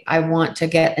birthday. I want to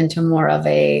get into more of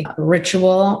a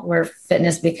ritual where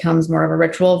fitness becomes more of a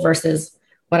ritual versus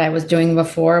what I was doing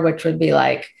before, which would be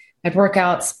like, I'd work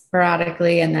out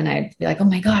sporadically and then I'd be like, oh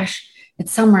my gosh,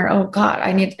 it's summer. Oh God,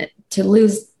 I need to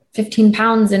lose 15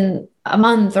 pounds in a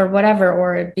month or whatever,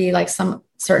 or it'd be like some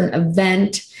certain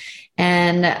event.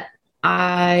 And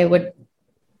I would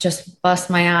just bust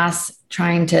my ass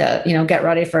trying to, get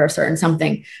ready for a certain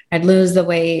something. I'd lose the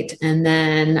weight and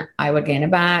then I would gain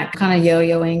it back, kind of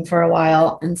yo-yoing for a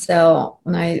while. And so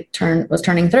when I was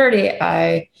turning 30,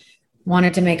 I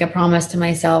wanted to make a promise to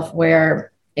myself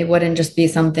where it wouldn't just be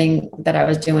something that I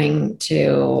was doing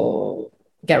to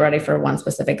get ready for one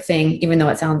specific thing, even though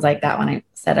it sounds like that when I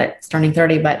said it's turning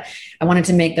 30, but I wanted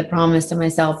to make the promise to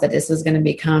myself that this was going to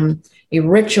become a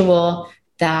ritual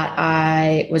that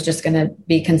I was just going to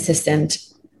be consistent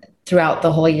throughout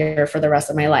the whole year for the rest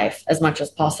of my life as much as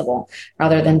possible,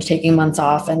 rather than taking months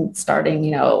off and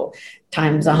starting,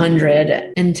 times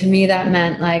 100. And to me, that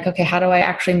meant like, okay, how do I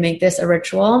actually make this a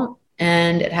ritual?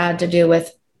 And it had to do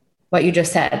with what you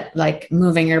just said, like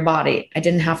moving your body. I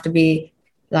didn't have to be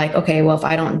like, okay, well, if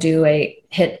I don't do a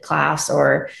HIIT class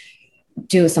or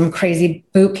do some crazy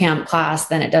boot camp class,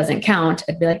 then it doesn't count.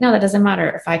 It'd be like, no, that doesn't matter.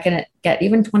 If I can get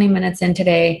even 20 minutes in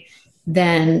today,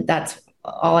 then that's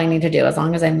all I need to do, as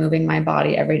long as I'm moving my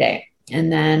body every day.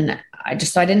 And then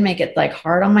so I didn't make it like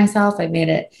hard on myself. I made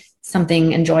it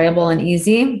something enjoyable and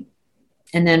easy.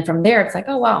 And then from there, it's like,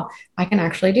 oh, wow, I can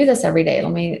actually do this every day.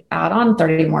 Let me add on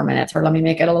 30 more minutes, or let me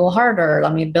make it a little harder.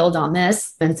 Let me build on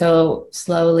this. And so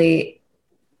slowly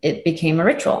it became a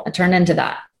ritual. It turned into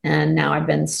that. And now I've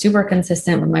been super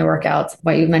consistent with my workouts.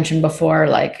 What you mentioned before,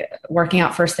 like working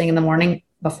out first thing in the morning.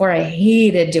 Before, I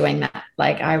hated doing that.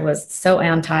 Like I was so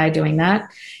anti doing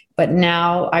that. But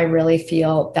now I really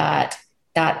feel that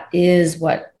that is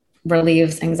what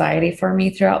relieves anxiety for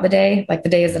me throughout the day. Like the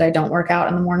days that I don't work out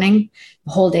in the morning,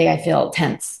 the whole day I feel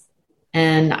tense.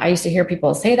 And I used to hear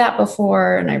people say that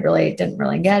before, and I really didn't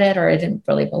really get it, or I didn't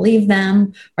really believe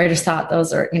them, or I just thought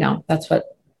those are, that's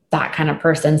what that kind of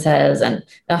person says. And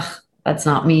that's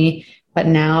not me. But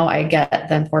now I get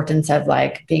the importance of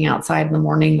like being outside in the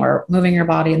morning or moving your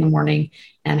body in the morning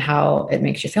and how it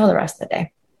makes you feel the rest of the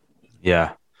day.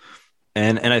 Yeah.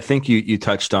 And I think you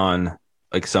touched on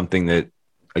like something that,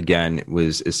 again,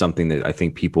 is something that I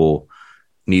think people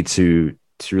need to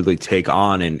really take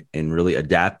on and really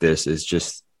adapt. This is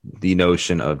just the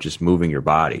notion of just moving your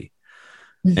body.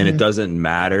 Mm-hmm. And it doesn't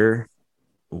matter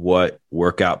what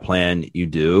workout plan you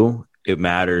do. It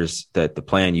matters that the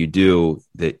plan you do,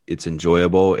 that it's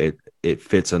enjoyable. It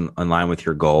fits in line with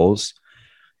your goals.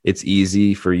 It's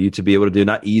easy for you to be able to do,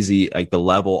 not easy, like the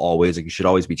level always, like you should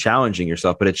always be challenging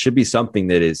yourself, but it should be something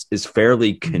that is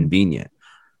fairly convenient.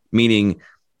 Meaning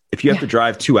if you have to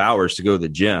drive 2 hours to go to the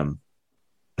gym,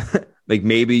 like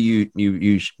maybe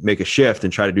you make a shift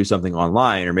and try to do something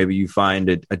online, or maybe you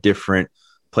find a different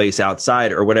place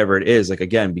outside or whatever it is. Like,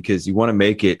 again, because you want to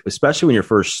make it, especially when you're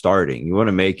first starting, you want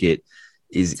to make it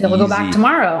is so we'll go back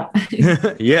tomorrow.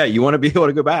 Yeah. You want to be able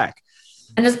to go back.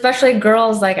 And especially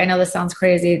girls, like, I know this sounds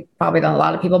crazy, probably to a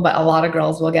lot of people, but a lot of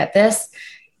girls will get this.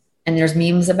 And there's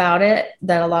memes about it,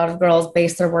 that a lot of girls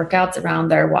base their workouts around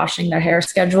their washing their hair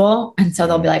schedule. And so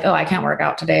they'll be like, oh, I can't work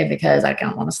out today because I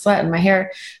don't want to sweat in my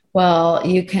hair. Well,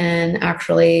 you can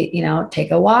actually,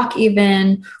 take a walk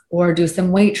even, or do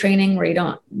some weight training where you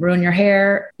don't ruin your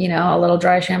hair. A little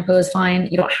dry shampoo is fine.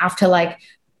 You don't have to like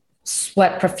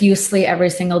sweat profusely every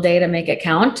single day to make it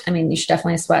count. I mean, you should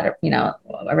definitely sweat,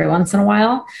 every once in a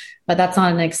while, but that's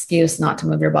not an excuse not to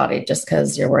move your body just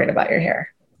because you're worried about your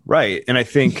hair. Right. And I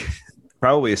think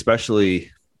probably,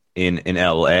 especially in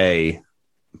LA,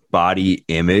 body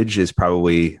image is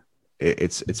probably,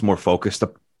 it's more focused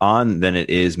on than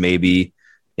it is maybe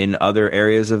in other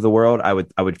areas of the world. I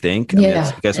would think.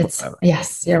 Yeah.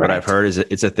 Yes, you're right. What I've heard is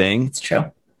it's a thing. It's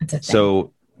true. It's a thing.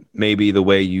 So maybe the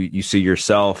way you see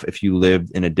yourself, if you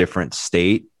lived in a different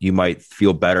state, you might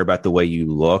feel better about the way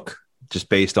you look just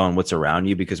based on what's around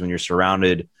you. Because when you're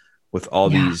surrounded with all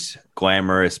these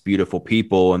glamorous, beautiful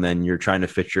people, and then you're trying to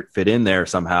fit in there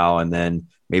somehow, and then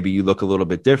maybe you look a little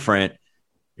bit different,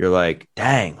 you're like,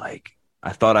 dang, like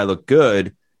I thought I looked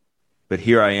good, but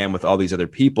here I am with all these other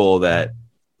people that,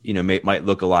 might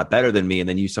look a lot better than me. And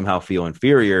then you somehow feel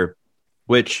inferior,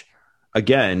 which,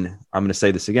 again, I'm going to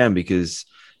say this again because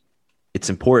it's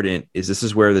important, this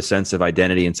is where the sense of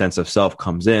identity and sense of self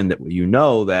comes in, that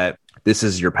that this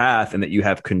is your path and that you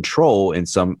have control in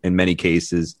many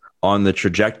cases on the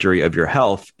trajectory of your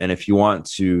health. And if you want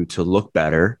to look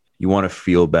better, you want to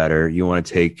feel better, you want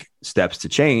to take steps to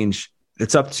change,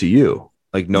 it's up to you.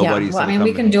 Like Yeah. nobody's Well, I going to mean,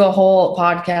 we come. can do a whole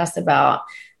podcast about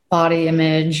body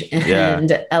image Yeah.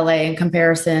 and LA in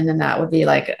comparison. And that would be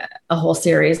like a whole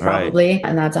series Right. probably.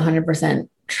 And that's 100%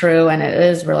 true. And it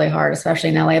is really hard, especially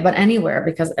in LA, but anywhere,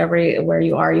 because everywhere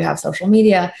you are, you have social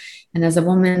media. And as a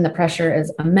woman, the pressure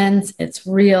is immense. It's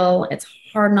real. It's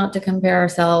hard not to compare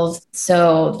ourselves.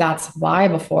 So that's why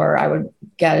before I would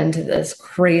get into this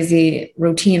crazy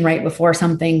routine right before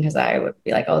something, because I would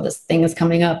be like, oh, this thing is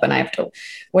coming up and I have to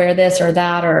wear this or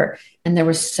that, and there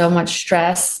was so much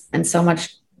stress and so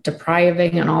much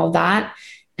depriving and all that.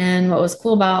 And what was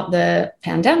cool about the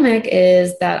pandemic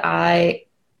is that I,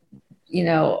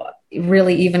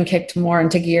 really even kicked more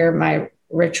into gear my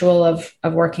ritual of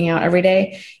working out every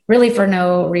day, really for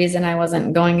no reason. I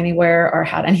wasn't going anywhere or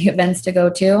had any events to go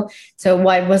to. So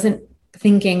I wasn't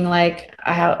thinking like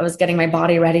I was getting my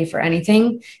body ready for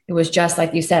anything. It was just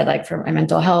like you said, like for my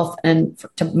mental health and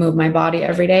to move my body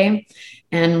every day.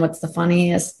 And what's the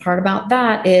funniest part about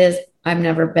that is I've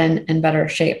never been in better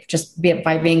shape just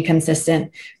by being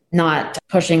consistent, not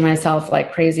pushing myself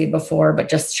like crazy before, but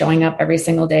just showing up every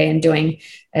single day and doing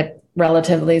a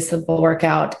relatively simple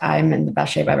workout. I'm in the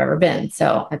best shape I've ever been.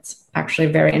 So it's actually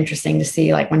very interesting to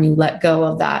see, like, when you let go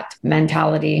of that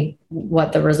mentality,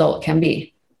 what the result can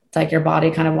be. It's like your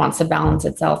body kind of wants to balance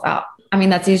itself out. I mean,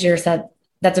 that's easier said.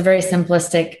 That's a very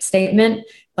simplistic statement,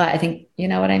 but I think you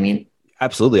know what I mean.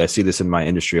 Absolutely. I see this in my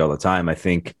industry all the time. I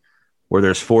think where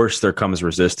there's force, there comes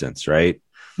resistance, right?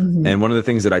 Mm-hmm. And one of the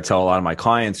things that I tell a lot of my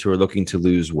clients who are looking to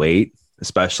lose weight,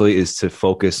 especially, is to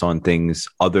focus on things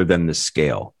other than the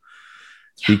scale,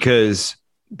 because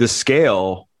the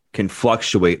scale can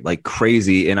fluctuate like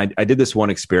crazy. And I did this one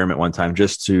experiment one time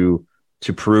just to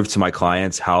prove to my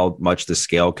clients how much the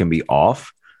scale can be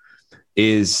off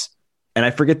and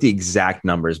I forget the exact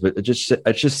numbers, but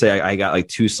let's just say I got like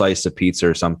 2 slices of pizza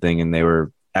or something, and they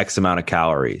were X amount of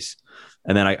calories.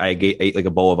 And then I ate like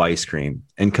a bowl of ice cream,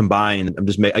 and combined, I'm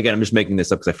just making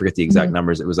this up because I forget the exact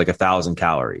numbers. It was like 1,000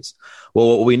 calories.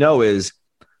 Well, what we know is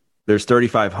there's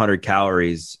 3,500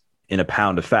 calories in a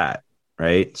pound of fat,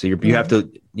 right? So you have to,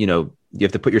 you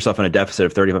have to put yourself in a deficit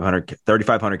of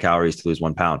 3,500 calories to lose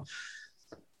 1 pound.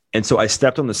 And so I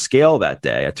stepped on the scale that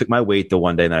day. I took my weight the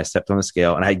one day, and then I stepped on the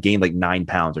scale, and I had gained like 9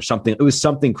 pounds or something. It was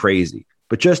something crazy,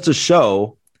 but just to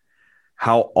show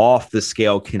how off the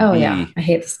scale can be. Yeah, I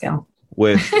hate the scale.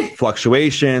 With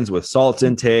fluctuations, with salt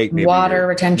intake, maybe water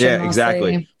retention. Yeah,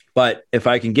 exactly. But if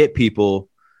I can get people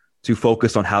to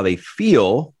focus on how they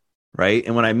feel, right?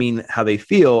 And when I mean how they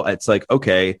feel, it's like,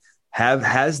 okay,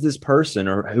 has this person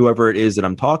or whoever it is that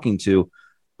I'm talking to,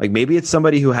 like maybe it's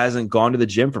somebody who hasn't gone to the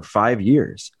gym for 5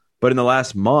 years, but in the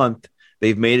last month,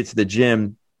 they've made it to the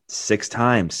gym 6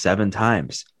 times, 7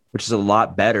 times, which is a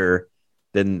lot better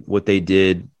than what they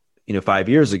did, 5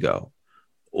 years ago.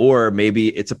 Or maybe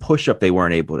it's a push-up they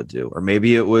weren't able to do, or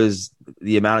maybe it was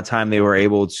the amount of time they were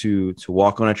able to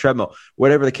walk on a treadmill,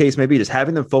 whatever the case may be. Just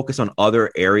having them focus on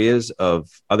other areas of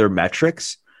other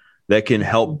metrics that can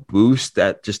help boost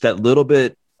that little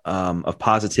bit of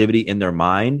positivity in their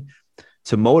mind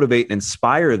to motivate and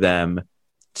inspire them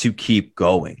to keep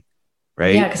going.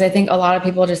 Right. Yeah. Cause I think a lot of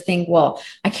people just think, well,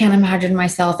 I can't imagine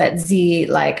myself at Z.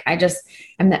 Like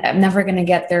I'm never going to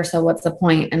get there. So what's the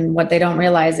point? And what they don't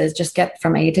realize is just get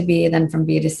from A to B, then from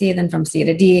B to C, then from C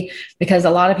to D, because a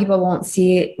lot of people won't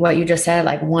see what you just said,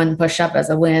 like one push-up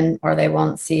as a win, or they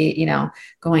won't see,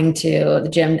 going to the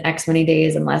gym X many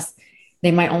days, unless they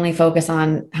might only focus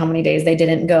on how many days they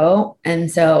didn't go.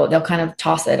 And so they'll kind of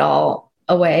toss it all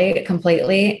away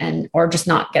completely or just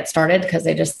not get started because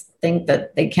they just think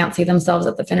that they can't see themselves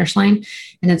at the finish line.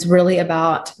 And it's really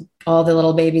about all the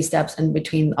little baby steps in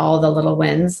between all the little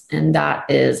wins. And that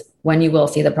is when you will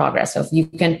see the progress. So if you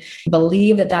can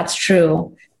believe that that's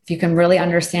true, if you can really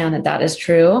understand that that is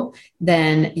true,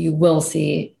 then you will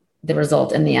see the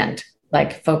result in the end,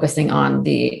 like focusing on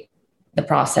the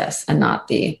process and not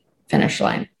the finish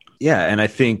line. Yeah. And I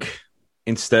think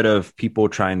instead of people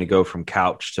trying to go from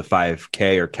couch to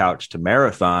 5K or couch to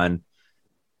marathon,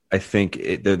 I think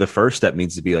the first step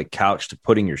needs to be like couch to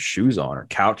putting your shoes on, or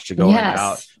couch to going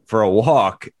out for a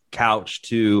walk, couch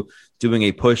to doing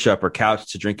a push-up, or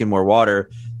couch to drinking more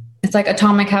water. It's like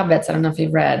Atomic Habits. I don't know if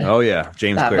you've read. Oh yeah.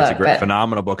 James Clear. It's a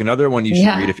phenomenal book. Another one you should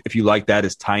read if you like that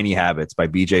is Tiny Habits by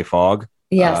BJ Fogg.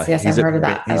 Yes. I've heard of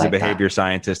that. He's a behavior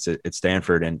scientist at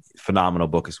Stanford, and phenomenal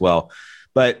book as well.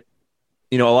 But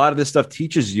a lot of this stuff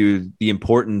teaches you the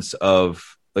importance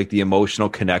of like the emotional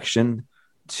connection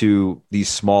to these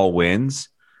small wins,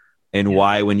 and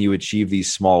why when you achieve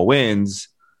these small wins,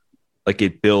 like you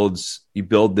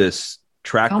build this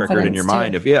track record in your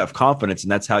mind of confidence.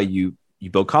 And that's how you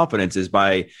build confidence, is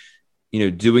by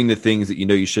doing the things that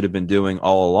you should have been doing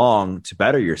all along to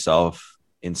better yourself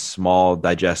in small,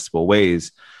 digestible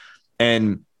ways.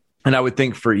 And I would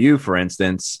think for you, for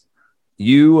instance,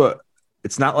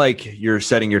 it's not like you're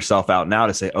setting yourself out now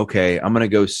to say, okay, I'm going to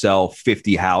go sell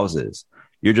 50 houses.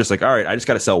 You're just like, all right, I just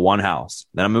got to sell one house.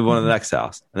 Then I move on to the next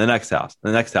house and the next house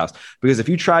and the next house. Because if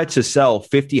you try to sell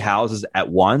 50 houses at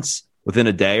once within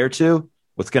a day or two,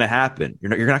 what's going to happen?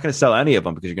 You're not going to sell any of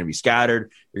them because you're going to be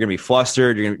scattered. You're going to be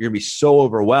flustered. You're going to be so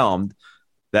overwhelmed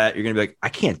that you're going to be like, I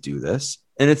can't do this.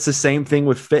 And it's the same thing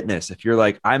with fitness. If you're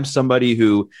like, I'm somebody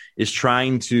who is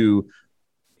trying to,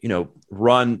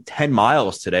 run 10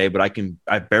 miles today, but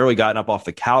I've barely gotten up off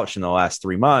the couch in the last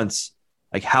 3 months.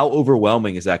 Like, how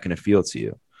overwhelming is that going to feel to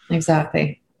you?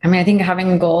 Exactly. I mean, I think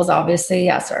having goals, obviously,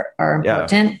 yes, are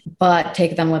important, but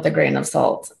take them with a grain of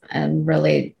salt and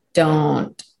really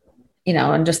don't,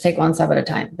 and just take one step at a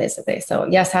time, basically. So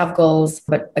yes, have goals,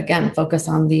 but again, focus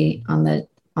on the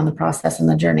process and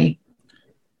the journey.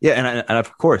 Yeah. And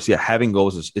of course, having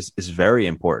goals is very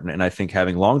important. And I think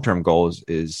having long-term goals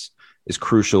is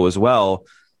crucial as well.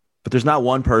 But there's not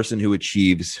one person who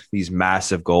achieves these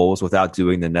massive goals without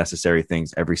doing the necessary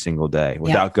things every single day,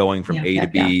 without going from A to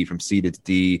B, from C to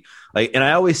D. And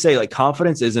I always say,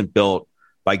 confidence isn't built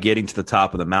by getting to the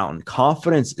top of the mountain.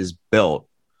 Confidence is built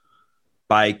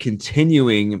by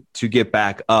continuing to get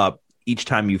back up each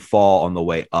time you fall on the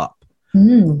way up.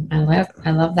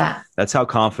 I love that. That's how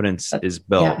confidence is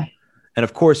built. Yeah. And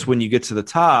of course, when you get to the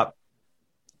top,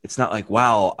 it's not like,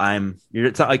 wow,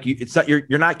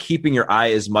 you're not keeping your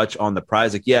eye as much on the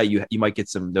prize. Like, yeah, you might get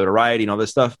some notoriety and all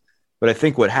this stuff. But I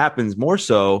think what happens more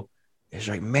so is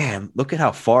like, man, look at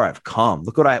how far I've come.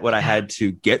 Look what I had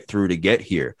to get through to get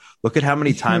here. Look at how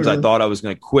many times I thought I was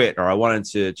going to quit, or I wanted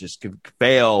to just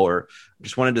fail, or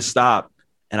just wanted to stop,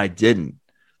 and I didn't.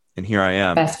 And here I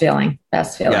am. Best feeling.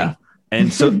 Yeah.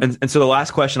 And so, and so the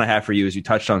last question I have for you is, you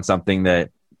touched on something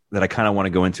that I kind of want to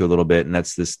go into a little bit, and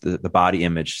that's the body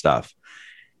image stuff.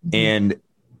 Mm-hmm. And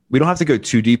we don't have to go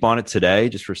too deep on it today,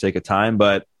 just for sake of time,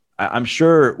 but I'm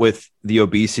sure with the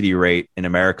obesity rate in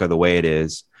America, the way it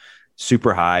is,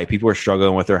 super high, people are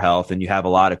struggling with their health, and you have a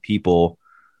lot of people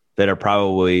that are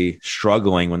probably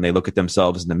struggling when they look at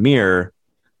themselves in the mirror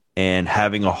and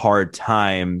having a hard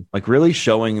time, really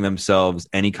showing themselves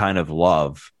any kind of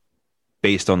love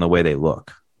based on the way they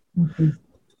look. Mm-hmm.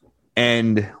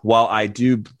 And while I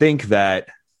do think that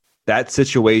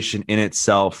situation in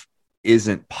itself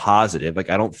isn't positive,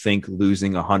 I don't think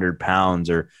losing 100 pounds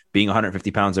or being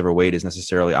 150 pounds overweight is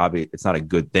necessarily obvious. It's not a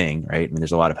good thing, right? I mean,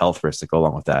 there's a lot of health risks that go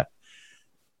along with that.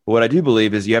 But what I do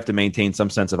believe is you have to maintain some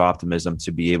sense of optimism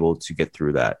to be able to get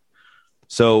through that.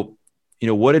 So,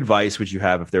 what advice would you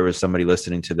have if there was somebody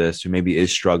listening to this who maybe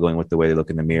is struggling with the way they look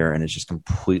in the mirror and is just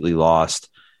completely lost,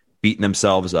 beating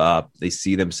themselves up? They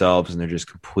see themselves and they're just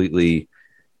completely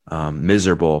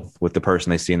miserable with the person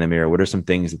they see in the mirror. What are some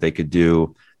things that they could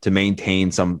do to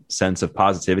maintain some sense of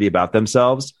positivity about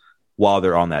themselves while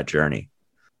they're on that journey?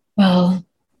 Well,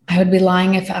 I would be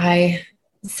lying if I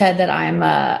said that I'm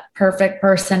a perfect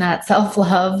person at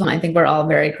self-love. I think we're all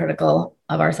very critical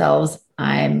of ourselves.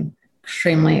 I'm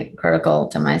extremely critical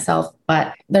to myself,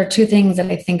 but there are two things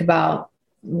that I think about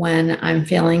when I'm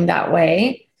feeling that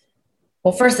way.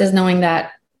 Well, first is knowing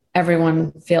that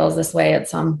everyone feels this way at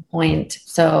some point.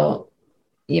 So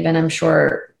even I'm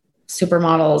sure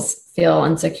supermodels feel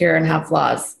insecure and have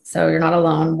flaws. So you're not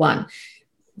alone, one.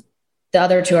 The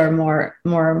other two are more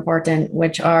important,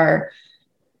 which are,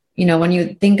 when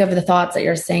you think of the thoughts that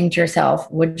you're saying to yourself,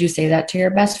 would you say that to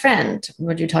your best friend?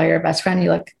 Would you tell your best friend,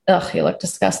 you look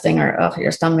disgusting, or,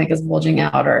 your stomach is bulging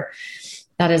out, or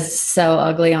that is so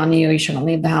ugly on you, you shouldn't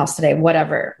leave the house today,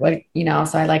 whatever.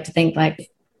 So I like to think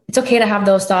it's okay to have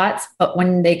those thoughts, but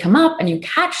when they come up and you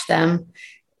catch them,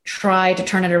 try to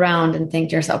turn it around and think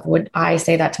to yourself, would I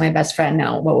say that to my best friend?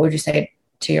 No. What would you say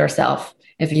to yourself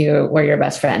if you were your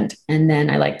best friend? And then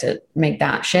I like to make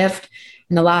that shift.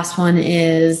 And the last one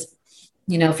is,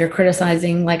 if you're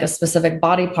criticizing a specific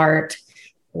body part,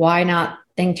 why not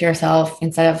think to yourself,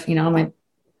 instead of, my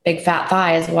big fat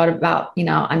thighs, what about,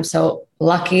 I'm so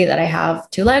lucky that I have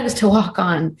 2 legs to walk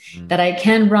on, that I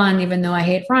can run, even though I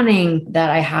hate running, that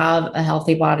I have a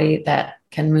healthy body that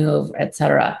can move,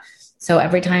 etc. So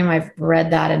every time I've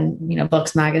read that in,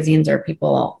 books, magazines, or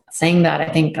people saying that, I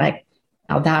think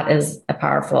now that is a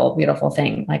powerful, beautiful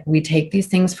thing. We take these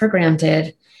things for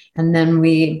granted, and then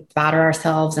we batter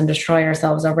ourselves and destroy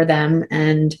ourselves over them.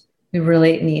 And we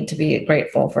really need to be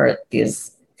grateful for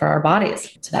our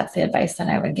bodies. So that's the advice that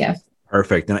I would give.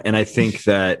 Perfect. And I think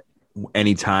that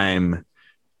anytime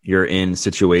you're in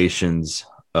situations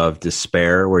of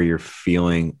despair where you're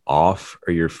feeling off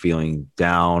or you're feeling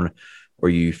down or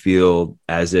you feel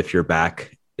as if your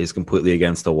back is completely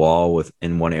against the wall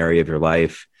within one area of your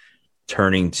life,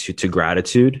 turning to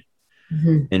gratitude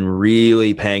and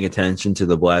really paying attention to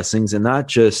the blessings, and not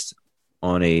just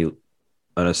on a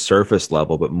surface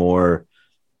level, but more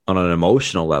on an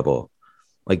emotional level,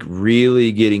 like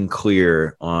really getting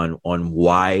clear on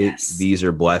why these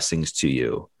are blessings to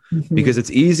you. Because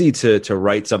it's easy to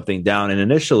write something down. And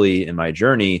initially in my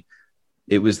journey,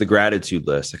 it was the gratitude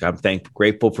list. Like, I'm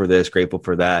grateful for this, grateful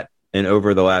for that. And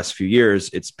over the last few years,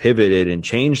 it's pivoted and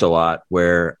changed a lot,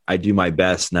 where I do my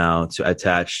best now to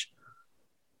attach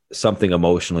something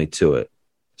emotionally to it.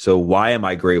 So why am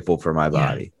I grateful for my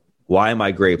body? Why am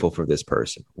I grateful for this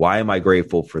person? Why am I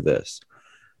grateful for this?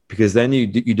 Because then you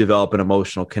develop an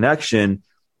emotional connection.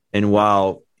 And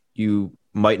while you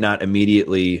might not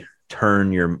immediately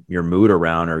turn your mood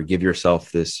around or give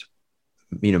yourself this,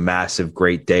 massive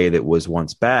great day that was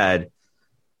once bad,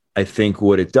 I think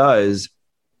what it does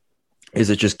is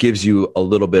it just gives you a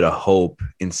little bit of hope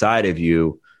inside of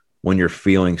you when you're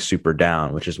feeling super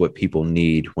down, which is what people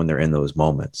need when they're in those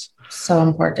moments. So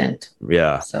important.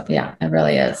 Yeah. So yeah, it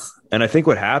really is. And I think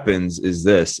what happens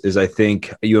is I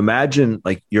think you imagine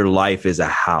like your life is a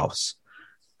house.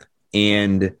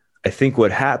 And I think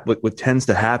what tends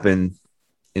to happen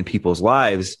in people's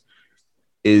lives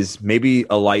is maybe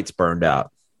a light's burned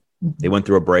out. They went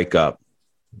through a breakup,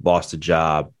 lost a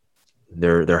job.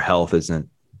 Their health isn't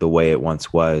the way it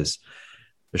once was.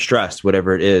 They're stressed,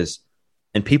 whatever it is.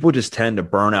 And people just tend to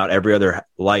burn out every other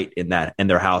light in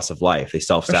their house of life. They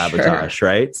self-sabotage,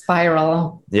 right?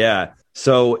 Spiral. Yeah.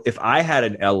 So if I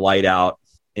had a light out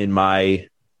in my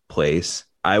place,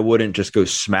 I wouldn't just go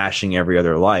smashing every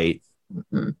other light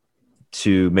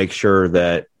to make sure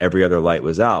that every other light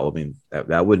was out. I mean,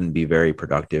 that wouldn't be very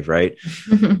productive, right?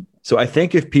 So I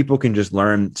think if people can just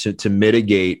learn to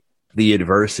mitigate the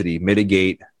adversity,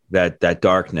 mitigate that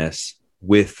darkness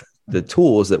with the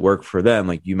tools that work for them,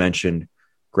 like you mentioned,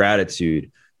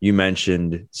 gratitude, you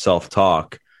mentioned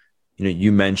self-talk,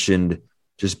 you mentioned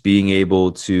just being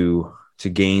able to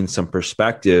gain some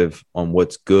perspective on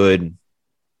what's good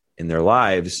in their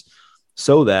lives,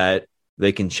 so that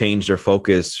they can change their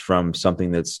focus from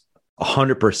something that's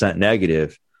 100%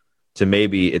 negative to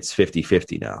maybe it's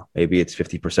 50-50 now. Maybe it's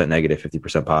 50% negative,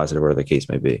 50% positive, whatever the case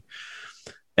may be.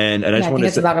 And I just want to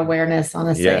it's about awareness,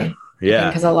 honestly. Yeah.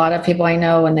 Because a lot of people I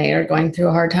know, when they are going through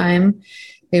a hard time,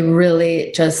 they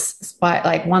really just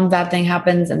like one bad thing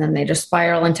happens and then they just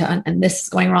spiral into, and this is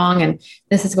going wrong and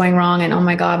this is going wrong. And oh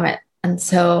my God. And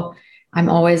so I'm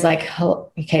always like,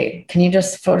 okay, can you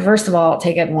just, first of all,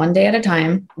 take it one day at a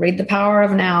time, read The Power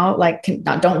of Now, like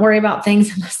don't worry about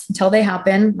things until they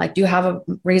happen. Like, do you have a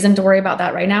reason to worry about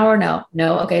that right now or no?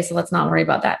 No. Okay. So let's not worry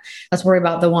about that. Let's worry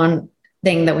about the one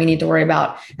thing that we need to worry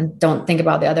about and don't think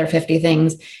about the other 50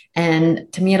 things.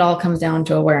 And to me, it all comes down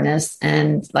to awareness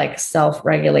and like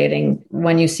self-regulating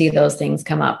when you see those things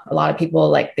come up. A lot of people,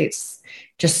 like, they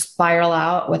just spiral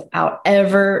out without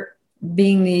ever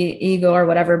being the ego or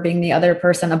whatever, being the other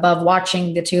person above,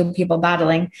 watching the two people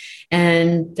battling.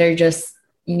 And you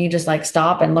need to just like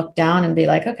stop and look down and be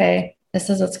like, okay, this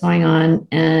is what's going on.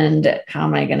 And how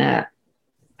am I going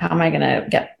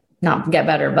to not get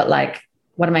better, but like,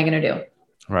 what am I going to do?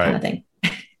 Right. Kind of thing.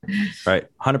 Right.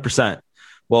 100%.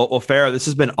 Well, Farrah, this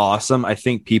has been awesome. I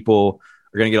think people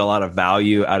are going to get a lot of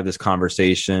value out of this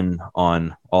conversation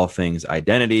on all things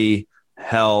identity,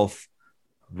 health,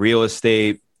 real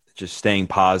estate, just staying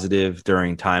positive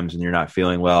during times when you're not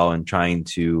feeling well, and trying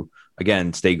to,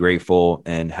 again, stay grateful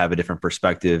and have a different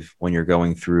perspective when you're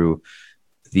going through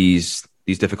these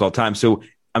difficult times. So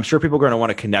I'm sure people are going to want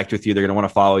to connect with you. They're going to want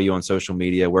to follow you on social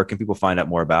media. Where can people find out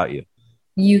more about you?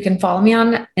 You can follow me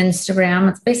on Instagram.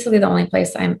 It's basically the only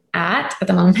place I'm at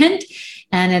the moment.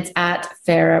 And it's at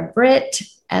Farrah Britt,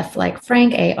 F like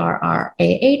Frank, ARRAH,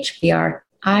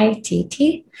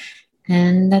 BRITT.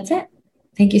 And that's it.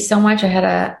 Thank you so much. I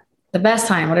had the best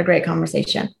time. What a great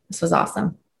conversation. This was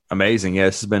awesome. Amazing. Yeah,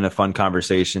 this has been a fun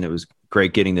conversation. It was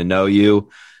great getting to know you.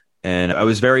 And I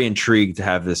was very intrigued to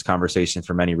have this conversation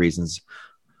for many reasons.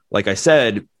 Like I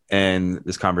said, and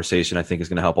this conversation, I think, is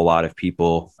going to help a lot of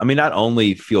people. I mean, not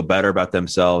only feel better about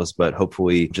themselves, but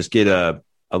hopefully just get a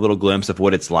little glimpse of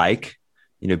what it's like,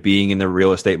 being in the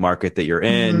real estate market that you're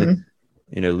in,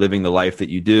 living the life that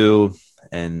you do,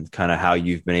 and kind of how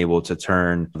you've been able to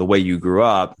turn the way you grew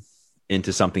up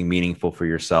into something meaningful for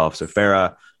yourself. So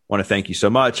Farrah, I want to thank you so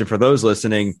much. And for those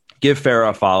listening, give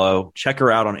Farrah a follow, check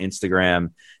her out on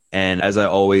Instagram. And as I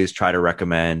always try to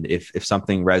recommend, if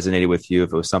something resonated with you,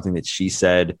 if it was something that she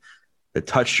said that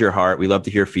touched your heart, we love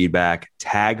to hear feedback.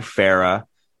 Tag Farrah,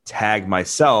 tag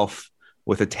myself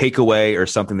with a takeaway or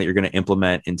something that you're going to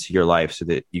implement into your life so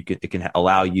that it can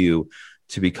allow you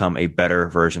to become a better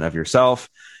version of yourself.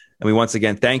 And we once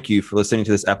again thank you for listening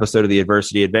to this episode of The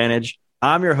Adversity Advantage.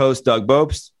 I'm your host, Doug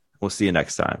Bopst. We'll see you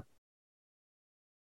next time.